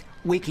rains,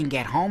 we can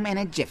get home in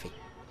a jiffy.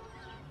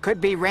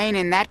 Could be rain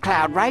in that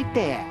cloud right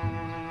there.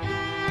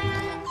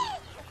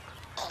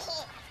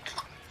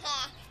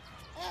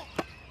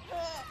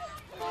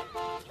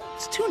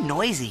 It's too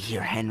noisy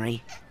here,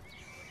 Henry.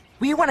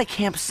 We want to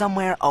camp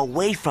somewhere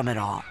away from it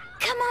all.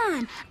 Come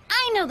on,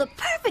 I know the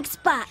perfect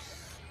spot.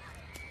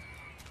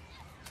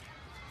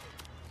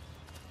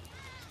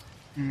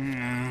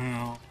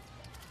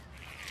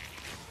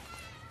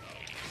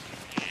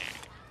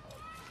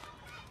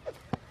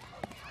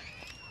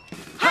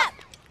 Hop,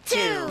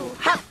 2,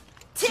 hop,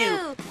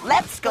 2.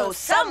 Let's go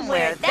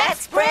somewhere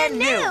that's brand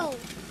new.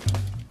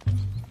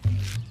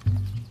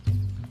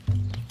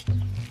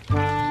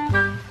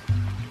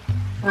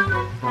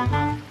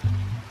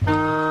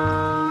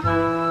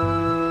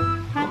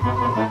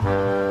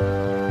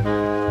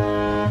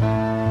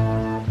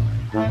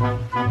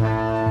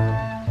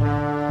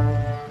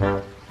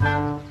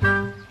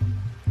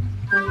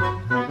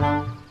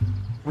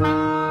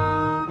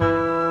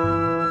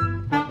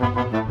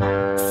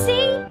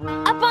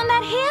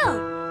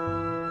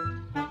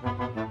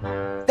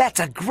 That's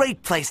a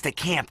great place to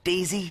camp,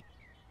 Daisy.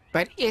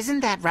 But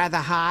isn't that rather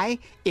high?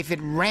 If it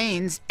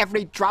rains,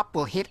 every drop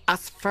will hit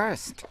us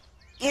first.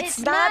 It's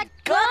not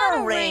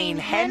gonna rain,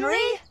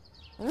 Henry.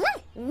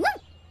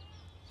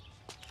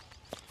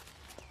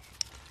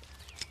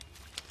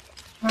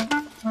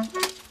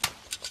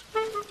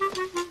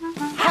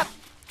 Hop,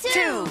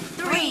 2,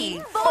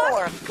 3,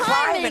 4.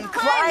 Climb and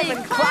climb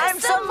and climb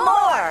some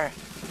more.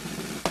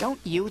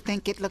 Don't you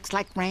think it looks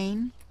like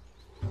rain?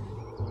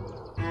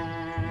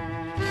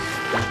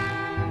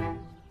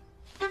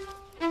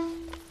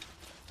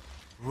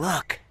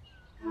 Look,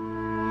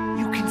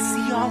 you can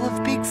see all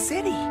of Big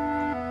City.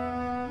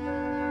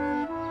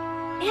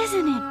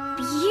 Isn't it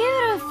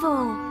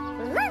beautiful?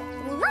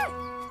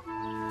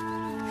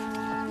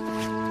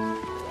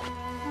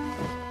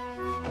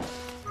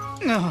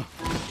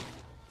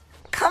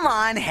 Come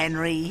on,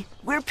 Henry.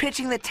 We're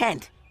pitching the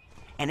tent,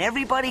 and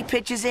everybody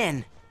pitches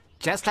in.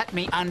 Just let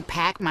me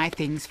unpack my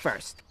things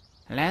first.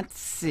 Let's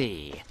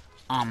see.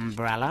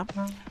 Umbrella,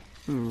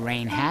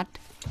 rain hat,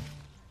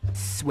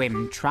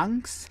 swim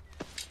trunks,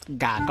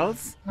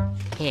 goggles,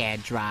 hair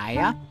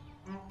dryer.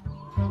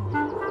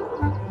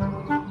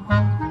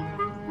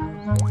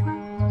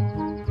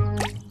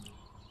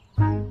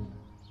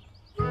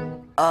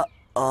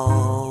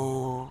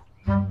 Uh-oh.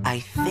 I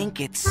think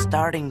it's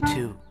starting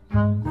to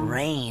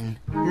rain.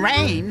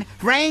 Rain?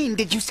 Rain?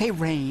 Did you say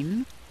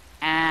rain?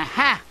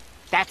 Aha!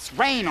 That's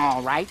rain,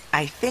 all right.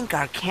 I think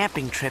our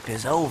camping trip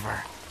is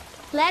over.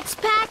 Let's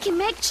pack and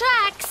make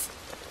tracks.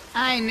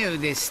 I knew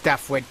this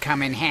stuff would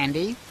come in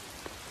handy.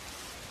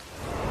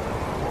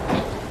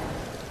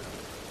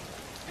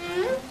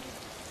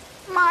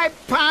 My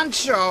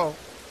poncho!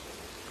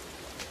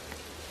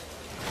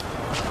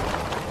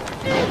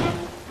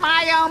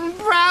 My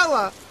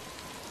umbrella!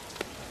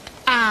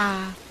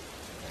 Ah!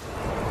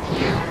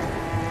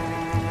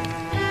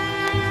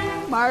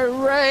 My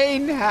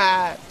rain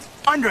hat!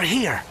 Under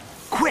here!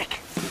 Quick!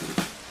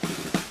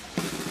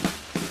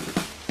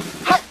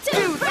 Hop,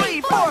 2,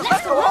 3, 4!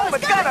 Let's go home!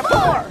 It's gonna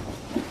pour!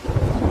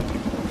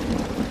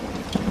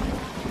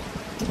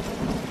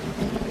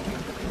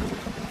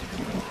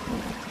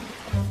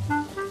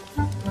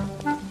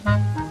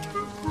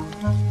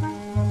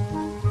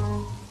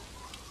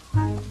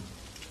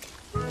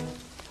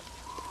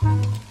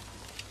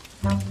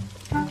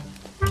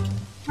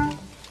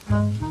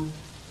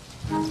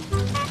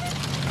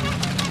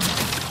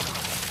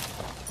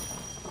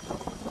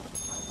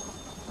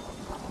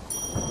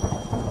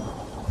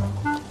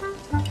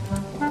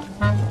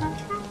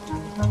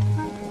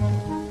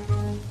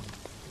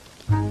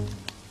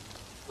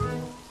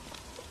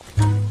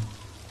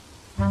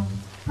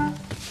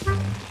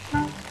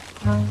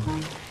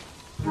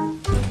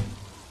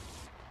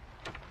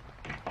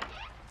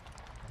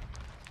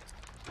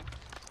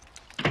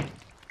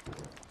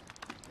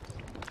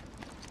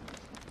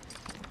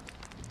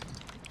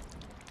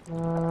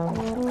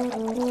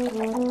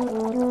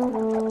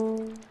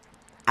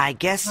 I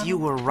guess you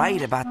were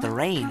right about the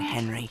rain,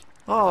 Henry.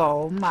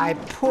 Oh, my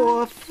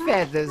poor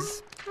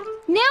feathers.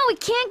 Now we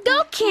can't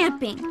go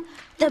camping.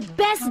 The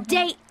best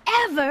day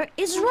ever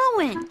is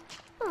ruined.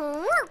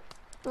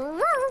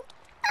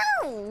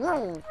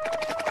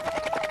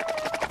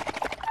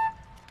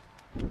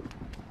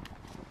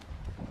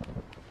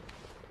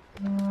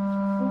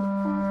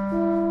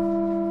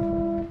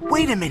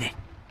 Wait a minute.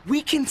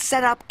 We can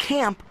set up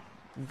camp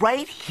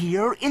right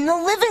here in the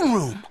living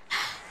room.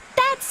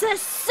 That's a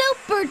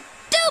super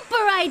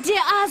duper idea,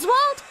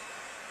 Oswald.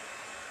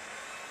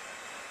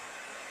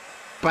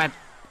 But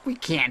we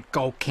can't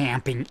go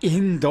camping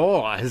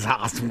indoors,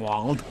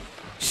 Oswald.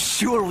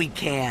 Sure we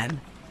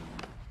can.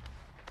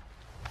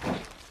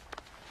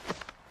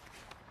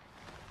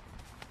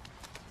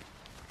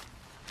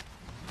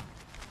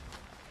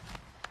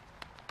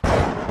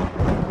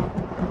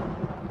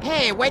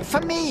 Hey, wait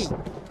for me.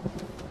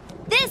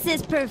 This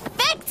is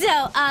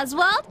perfecto,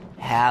 Oswald.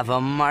 Have a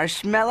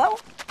marshmallow?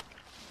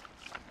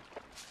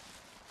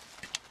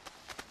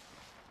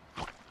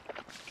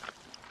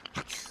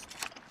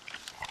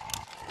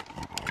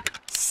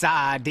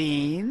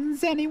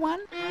 Sardines, anyone?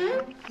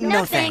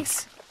 No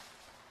thanks.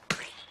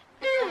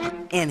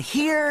 And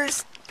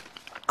here's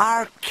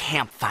our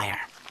campfire.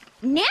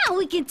 Now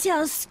we can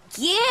tell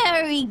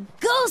scary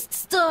ghost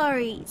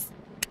stories.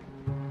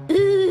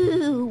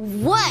 Ooh,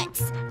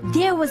 what?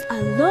 There was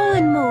a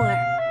lawnmower.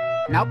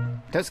 Nope,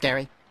 too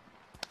scary.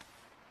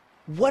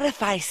 What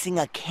if I sing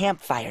a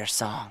campfire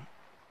song?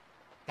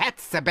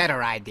 That's a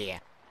better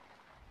idea.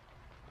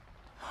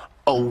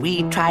 Oh,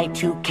 we tried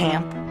to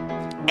camp,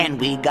 and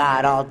we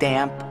got all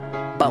damp,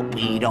 but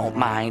we don't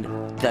mind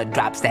the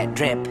drops that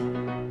drip.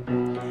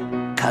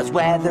 'Cause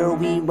whether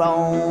we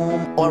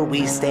roam or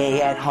we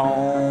stay at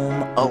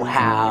home, oh,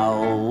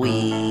 how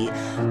we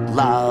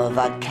love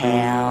a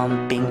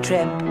camping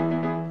trip.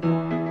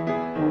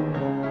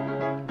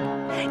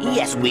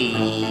 Yes,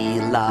 we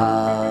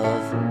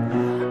love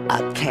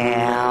a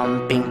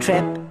camping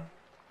trip.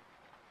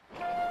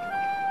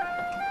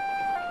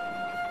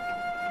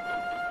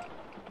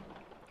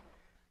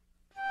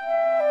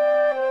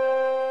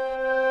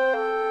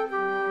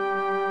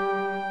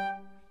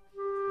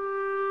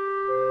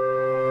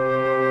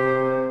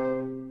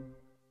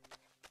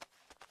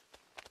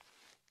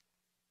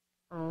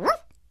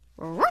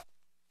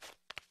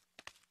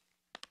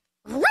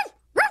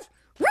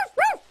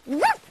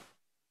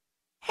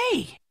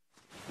 Hey,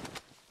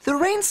 the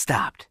rain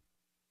stopped.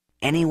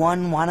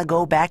 Anyone want to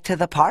go back to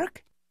the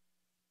park?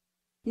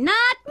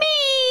 Not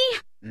me.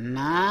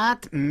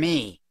 Not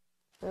me.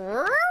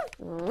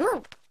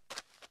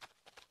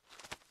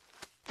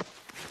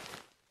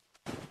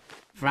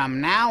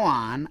 From now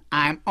on,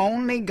 I'm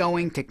only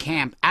going to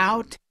camp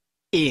out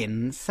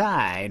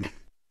inside.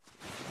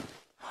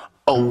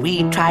 Oh,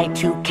 we tried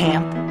to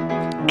camp,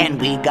 and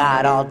we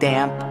got all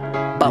damp,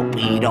 but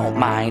we don't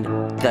mind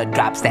the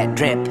drops that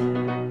drip.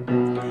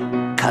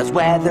 'Cause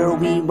whether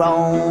we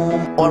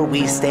roam or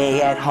we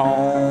stay at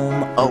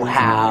home, oh,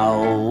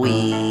 how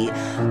we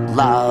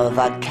love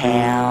a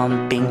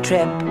camping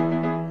trip.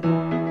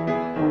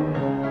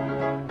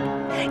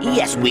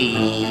 Yes,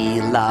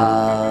 we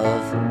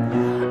love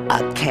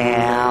a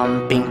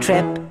camping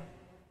trip.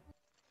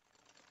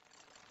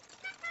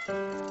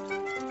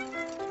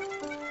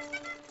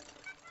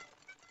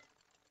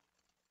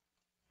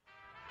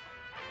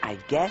 I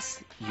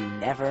guess you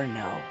never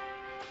know.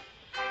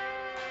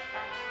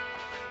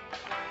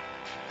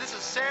 This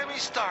is Sammy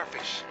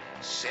Starfish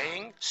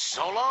saying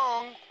so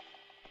long.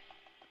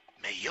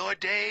 May your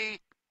day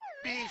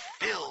be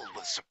filled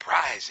with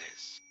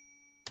surprises.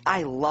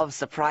 I love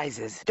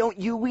surprises. Don't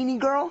you, Weenie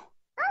Girl?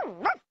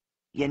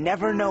 You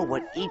never know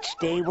what each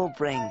day will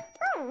bring.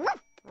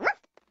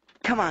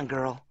 Come on,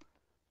 girl.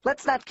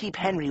 Let's not keep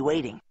Henry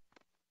waiting.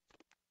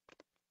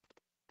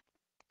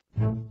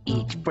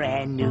 Each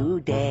brand new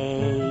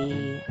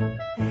day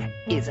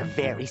is a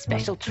very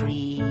special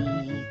treat.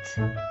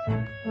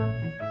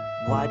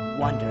 What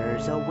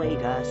wonders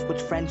await us?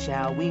 Which friends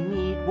shall we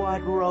meet?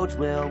 What roads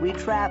will we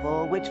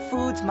travel? Which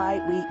foods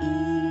might we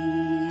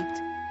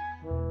eat?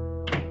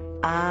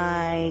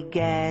 I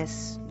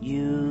guess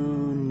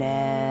you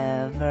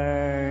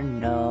never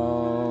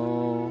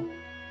know.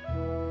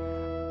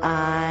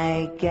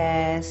 I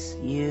guess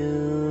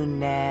you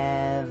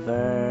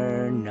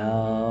never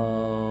know.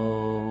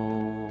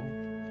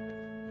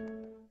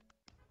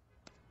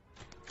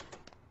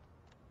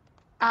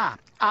 Ah,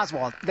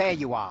 Oswald, there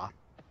you are.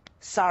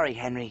 Sorry,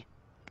 Henry.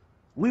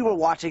 We were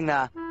watching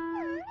the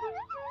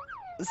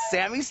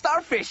Sammy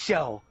Starfish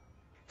show.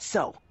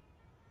 So,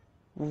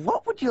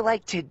 what would you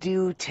like to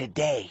do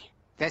today?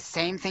 The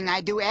same thing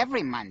I do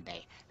every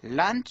Monday.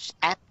 Lunch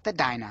at the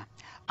diner.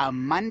 A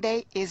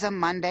Monday is a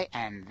Monday,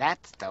 and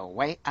that's the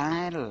way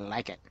I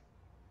like it.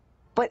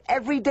 But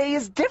every day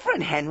is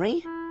different,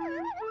 Henry.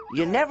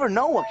 You never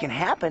know what can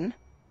happen.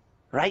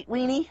 Right,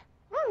 Weenie?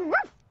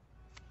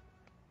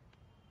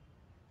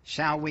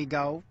 Shall we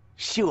go?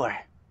 Sure.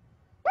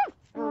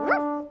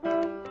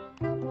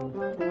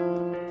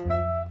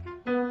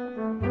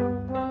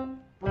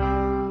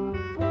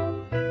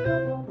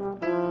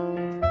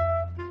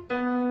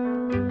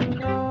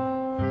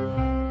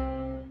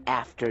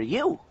 for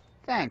you.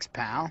 Thanks,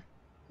 pal.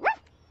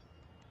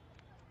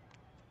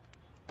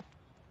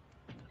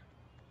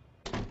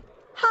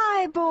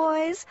 Hi,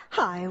 boys.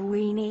 Hi,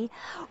 Weenie.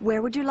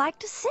 Where would you like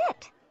to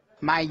sit?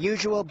 My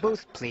usual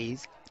booth,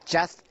 please.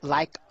 Just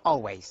like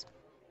always.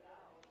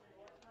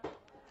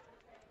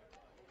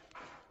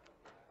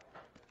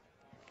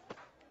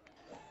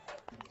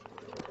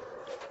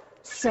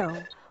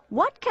 So,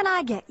 what can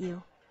I get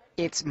you?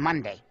 It's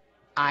Monday.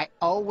 I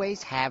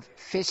always have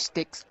fish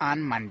sticks on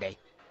Monday.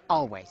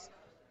 Always.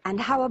 And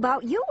how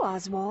about you,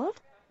 Oswald?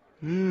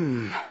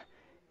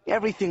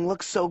 Everything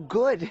looks so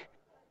good.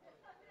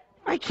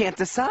 I can't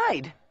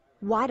decide.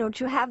 Why don't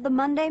you have the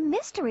Monday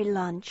mystery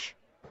lunch?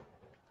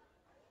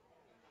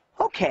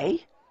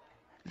 Okay.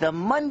 The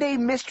Monday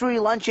mystery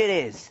lunch it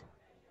is.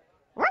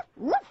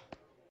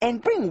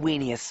 And bring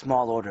Weenie a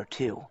small order,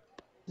 too.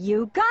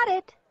 You got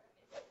it.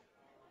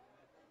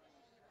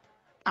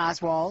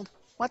 Oswald,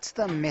 what's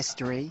the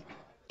mystery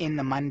in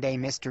the Monday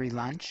mystery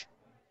lunch?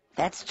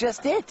 That's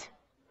just it.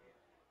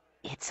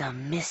 It's a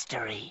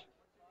mystery.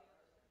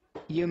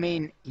 You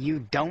mean you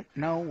don't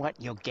know what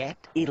you'll get?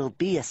 It'll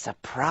be a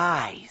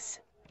surprise.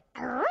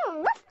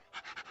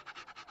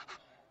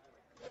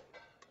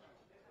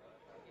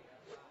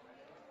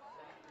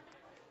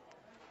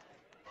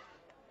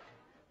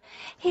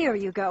 Here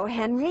you go,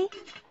 Henry.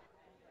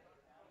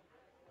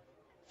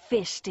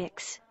 Fish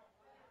sticks.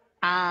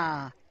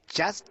 Ah,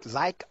 just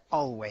like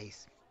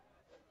always.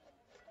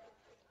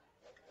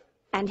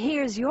 And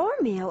here's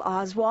your meal,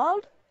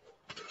 Oswald.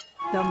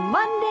 The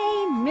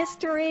Monday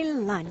mystery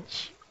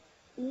lunch.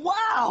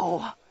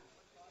 Wow!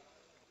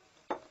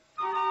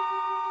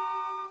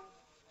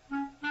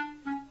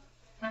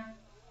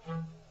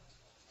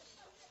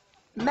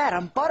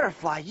 Madam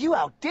Butterfly, you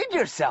outdid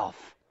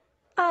yourself.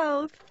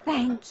 Oh,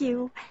 thank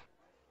you.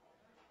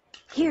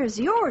 Here's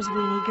yours,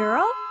 Weenie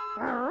girl.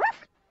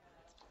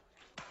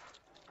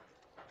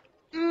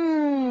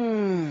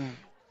 Mmm,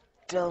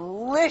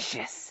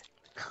 delicious.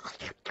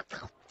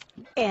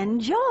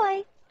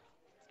 Enjoy.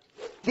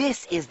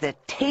 This is the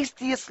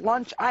tastiest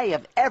lunch I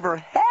have ever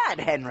had,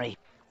 Henry.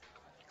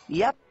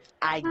 Yep,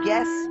 I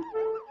guess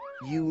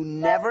you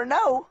never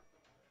know.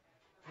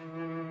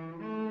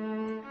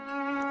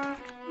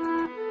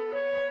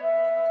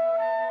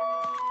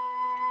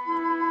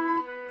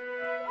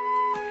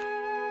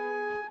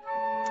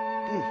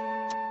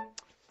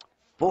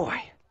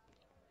 Boy,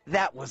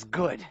 that was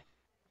good.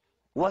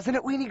 Wasn't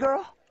it, Weenie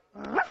girl?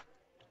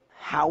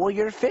 How were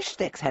your fish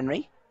sticks,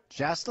 Henry?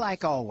 Just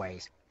like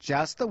always.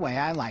 Just the way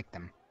I like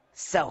them.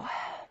 So,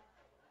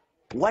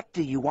 what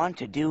do you want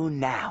to do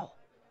now?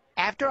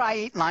 After I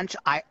eat lunch,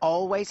 I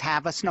always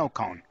have a snow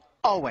cone.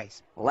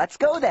 Always. Let's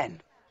go then.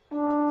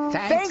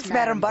 Thanks,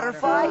 Madam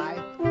Butterfly.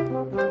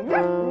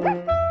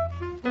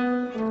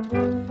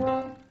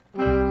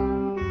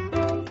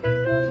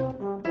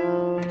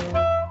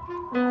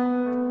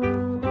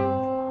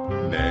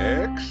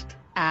 Next.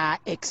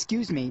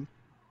 Excuse me.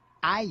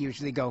 I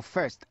usually go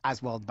first,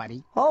 Oswald,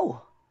 buddy.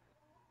 Oh,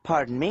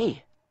 pardon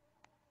me.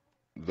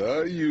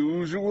 The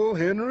usual,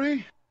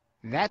 Henry?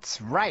 That's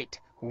right.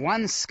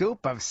 1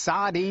 scoop of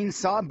sardine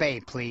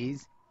sorbet,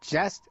 please.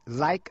 Just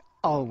like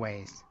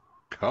always.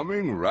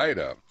 Coming right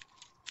up.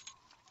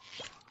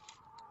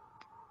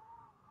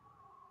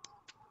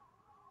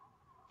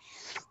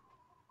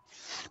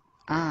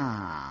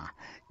 Ah,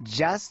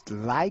 just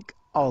like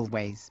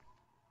always.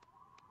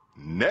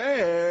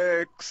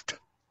 Next.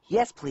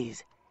 Yes,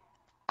 please.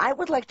 I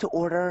would like to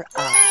order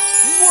a...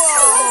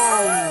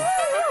 Whoa!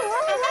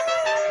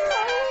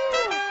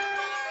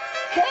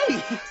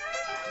 Hey!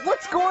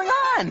 What's going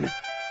on?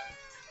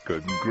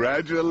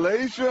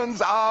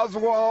 Congratulations,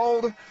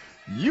 Oswald.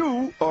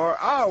 You are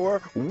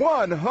our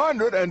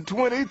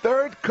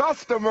 123rd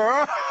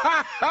customer.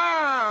 Ha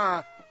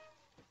ha!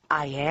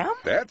 I am?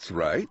 That's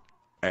right.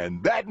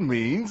 And that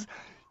means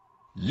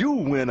you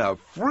win a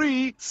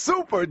free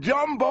Super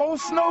Jumbo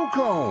Snow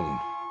Cone.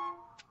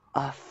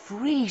 A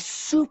free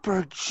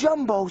Super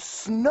Jumbo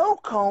Snow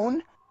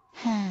Cone?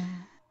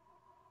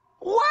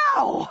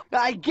 Wow!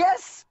 I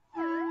guess...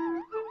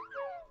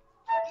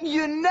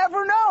 You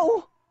never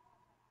know!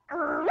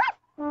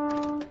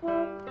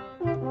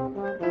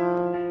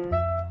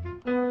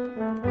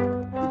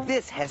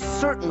 This has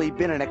certainly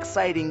been an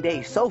exciting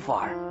day so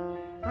far.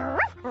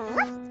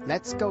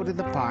 Let's go to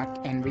the park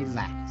and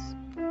relax.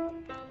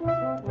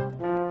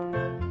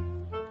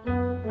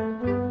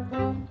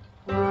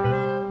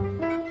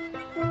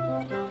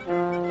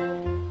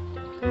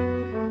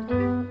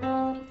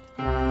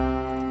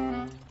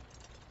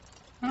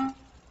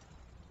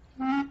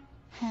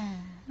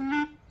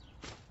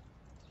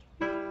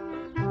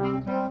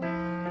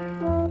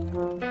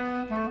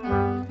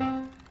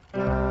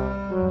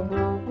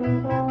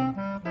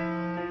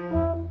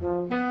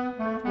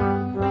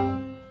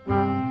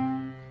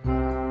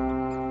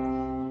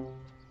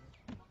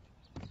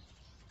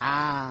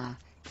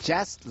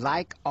 Just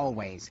like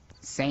always.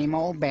 Same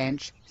old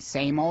bench,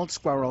 same old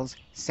squirrels,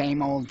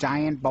 same old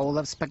giant bowl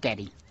of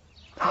spaghetti.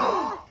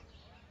 Oh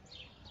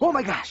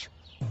my gosh!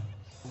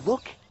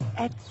 Look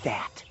at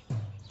that.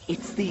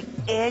 It's the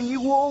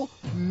annual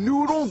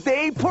Noodle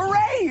Day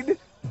Parade!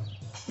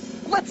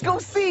 Let's go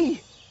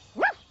see!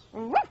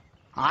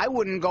 I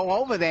wouldn't go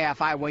over there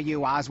if I were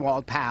you,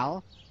 Oswald,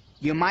 pal.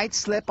 You might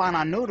slip on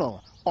a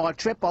noodle or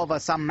trip over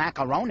some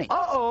macaroni.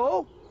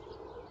 Uh-oh!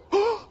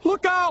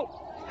 Look out!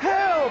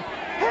 Help!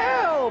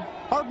 Help!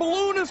 Our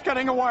balloon is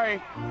getting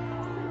away!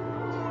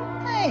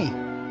 Hey,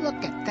 look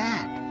at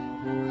that.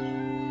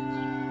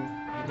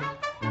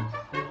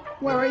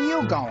 Where are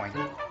you going?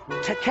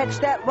 To catch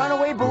that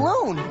runaway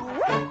balloon.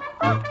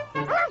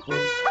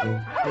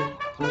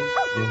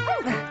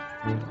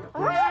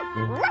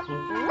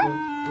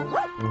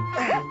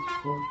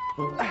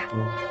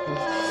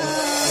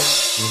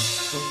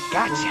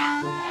 Gotcha.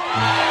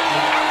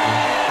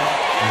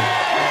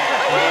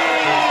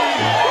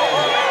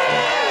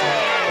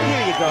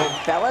 Here you go,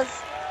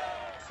 fellas.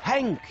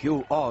 Thank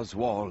you,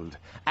 Oswald.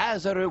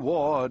 As a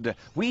reward,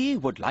 we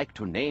would like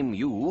to name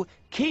you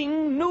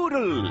King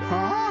Noodle.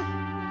 Huh?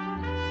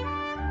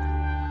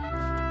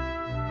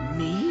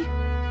 Me?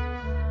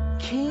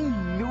 King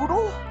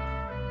Noodle?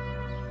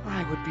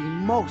 I would be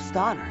most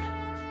honored.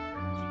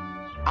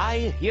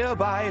 I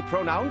hereby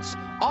pronounce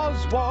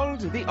Oswald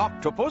the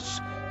Octopus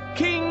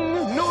King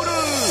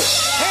Noodle.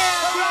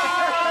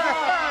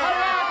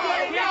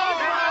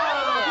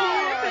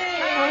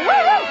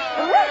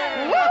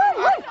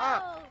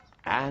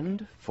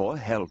 And for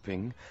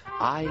helping,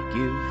 I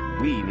give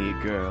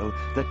Weenie Girl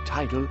the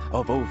title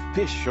of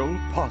official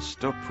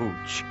Pasta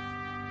Pooch.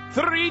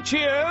 3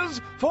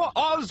 cheers for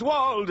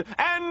Oswald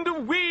and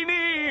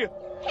Weenie!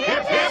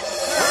 Hip, hip,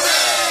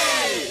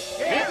 hooray!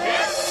 Hip,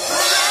 hip,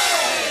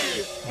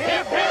 hooray!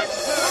 Hip, hip,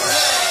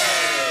 hooray!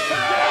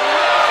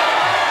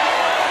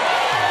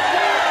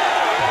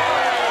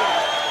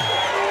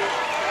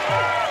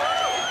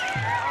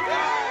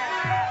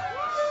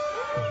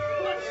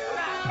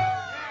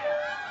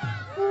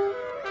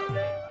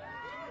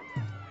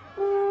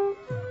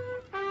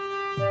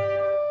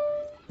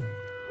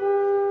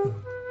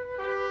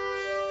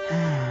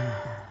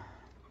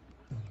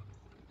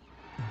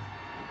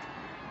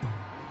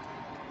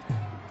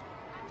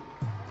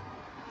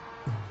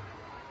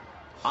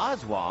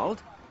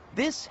 Oswald,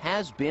 this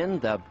has been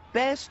the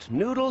best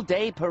Noodle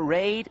Day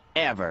parade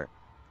ever.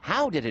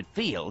 How did it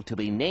feel to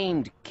be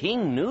named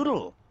King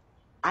Noodle?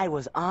 I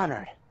was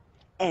honored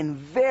and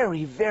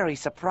very, very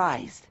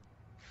surprised.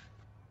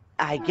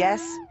 I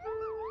guess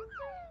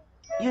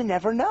you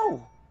never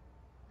know.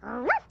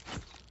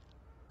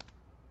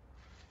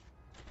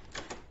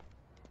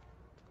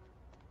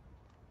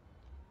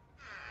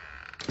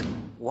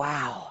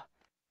 Wow.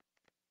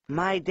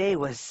 My day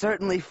was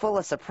certainly full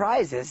of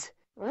surprises.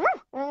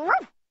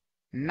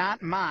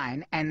 Not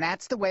mine, and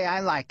that's the way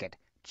I like it,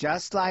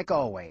 just like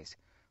always.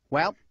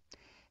 Well,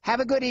 have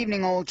a good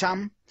evening, old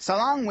chum. So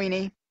long,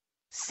 Weenie.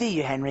 See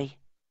you, Henry.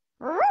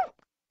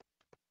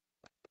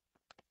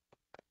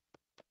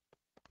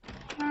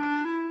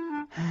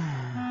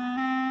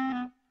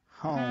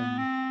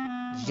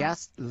 Home,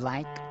 just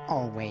like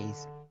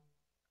always.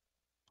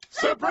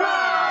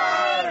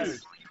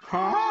 Surprise!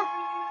 Huh?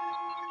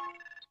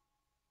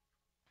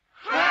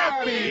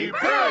 Happy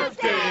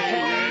birthday,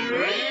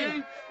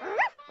 Henry!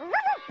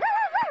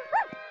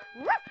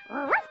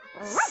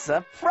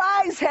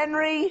 Surprise,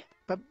 Henry!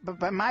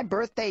 But my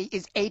birthday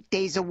is 8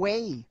 days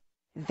away.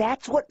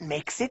 That's what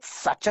makes it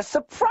such a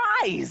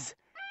surprise!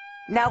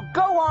 Now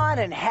go on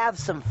and have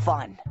some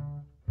fun.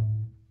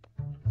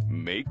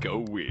 Make a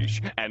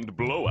wish and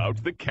blow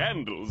out the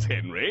candles,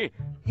 Henry.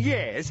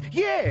 Yes,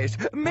 yes,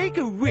 make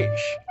a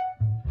wish.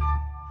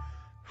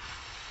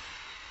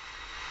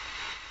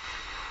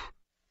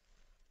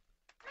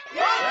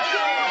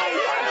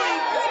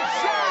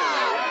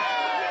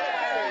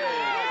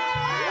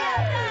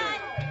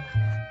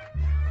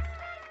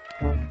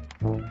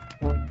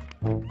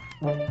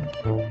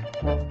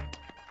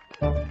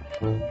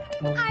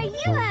 Are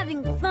you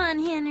having fun,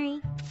 Henry?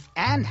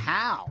 And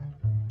how?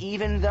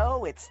 Even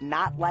though it's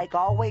not like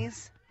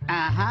always?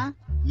 Uh-huh.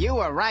 You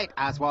were right,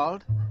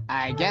 Oswald.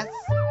 I guess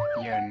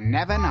you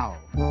never know.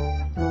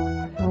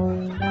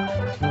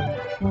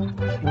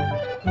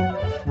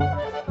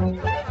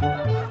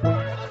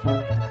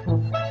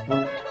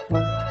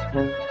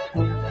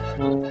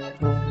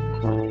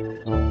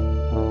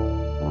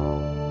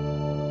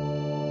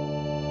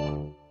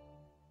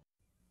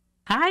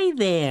 Hi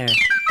there,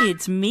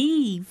 it's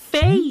me,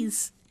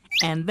 Face.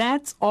 And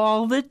that's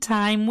all the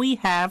time we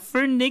have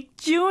for Nick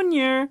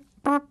Jr.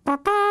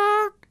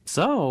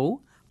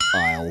 So,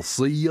 I'll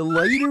see you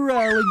later,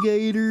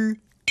 alligator.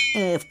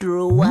 after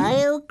a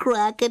while,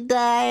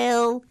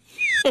 crocodile.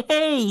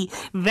 Hey,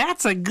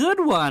 that's a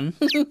good one.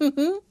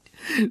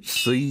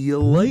 See you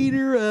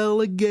later,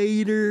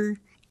 alligator.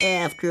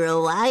 After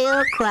a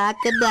while,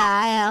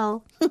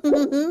 crocodile.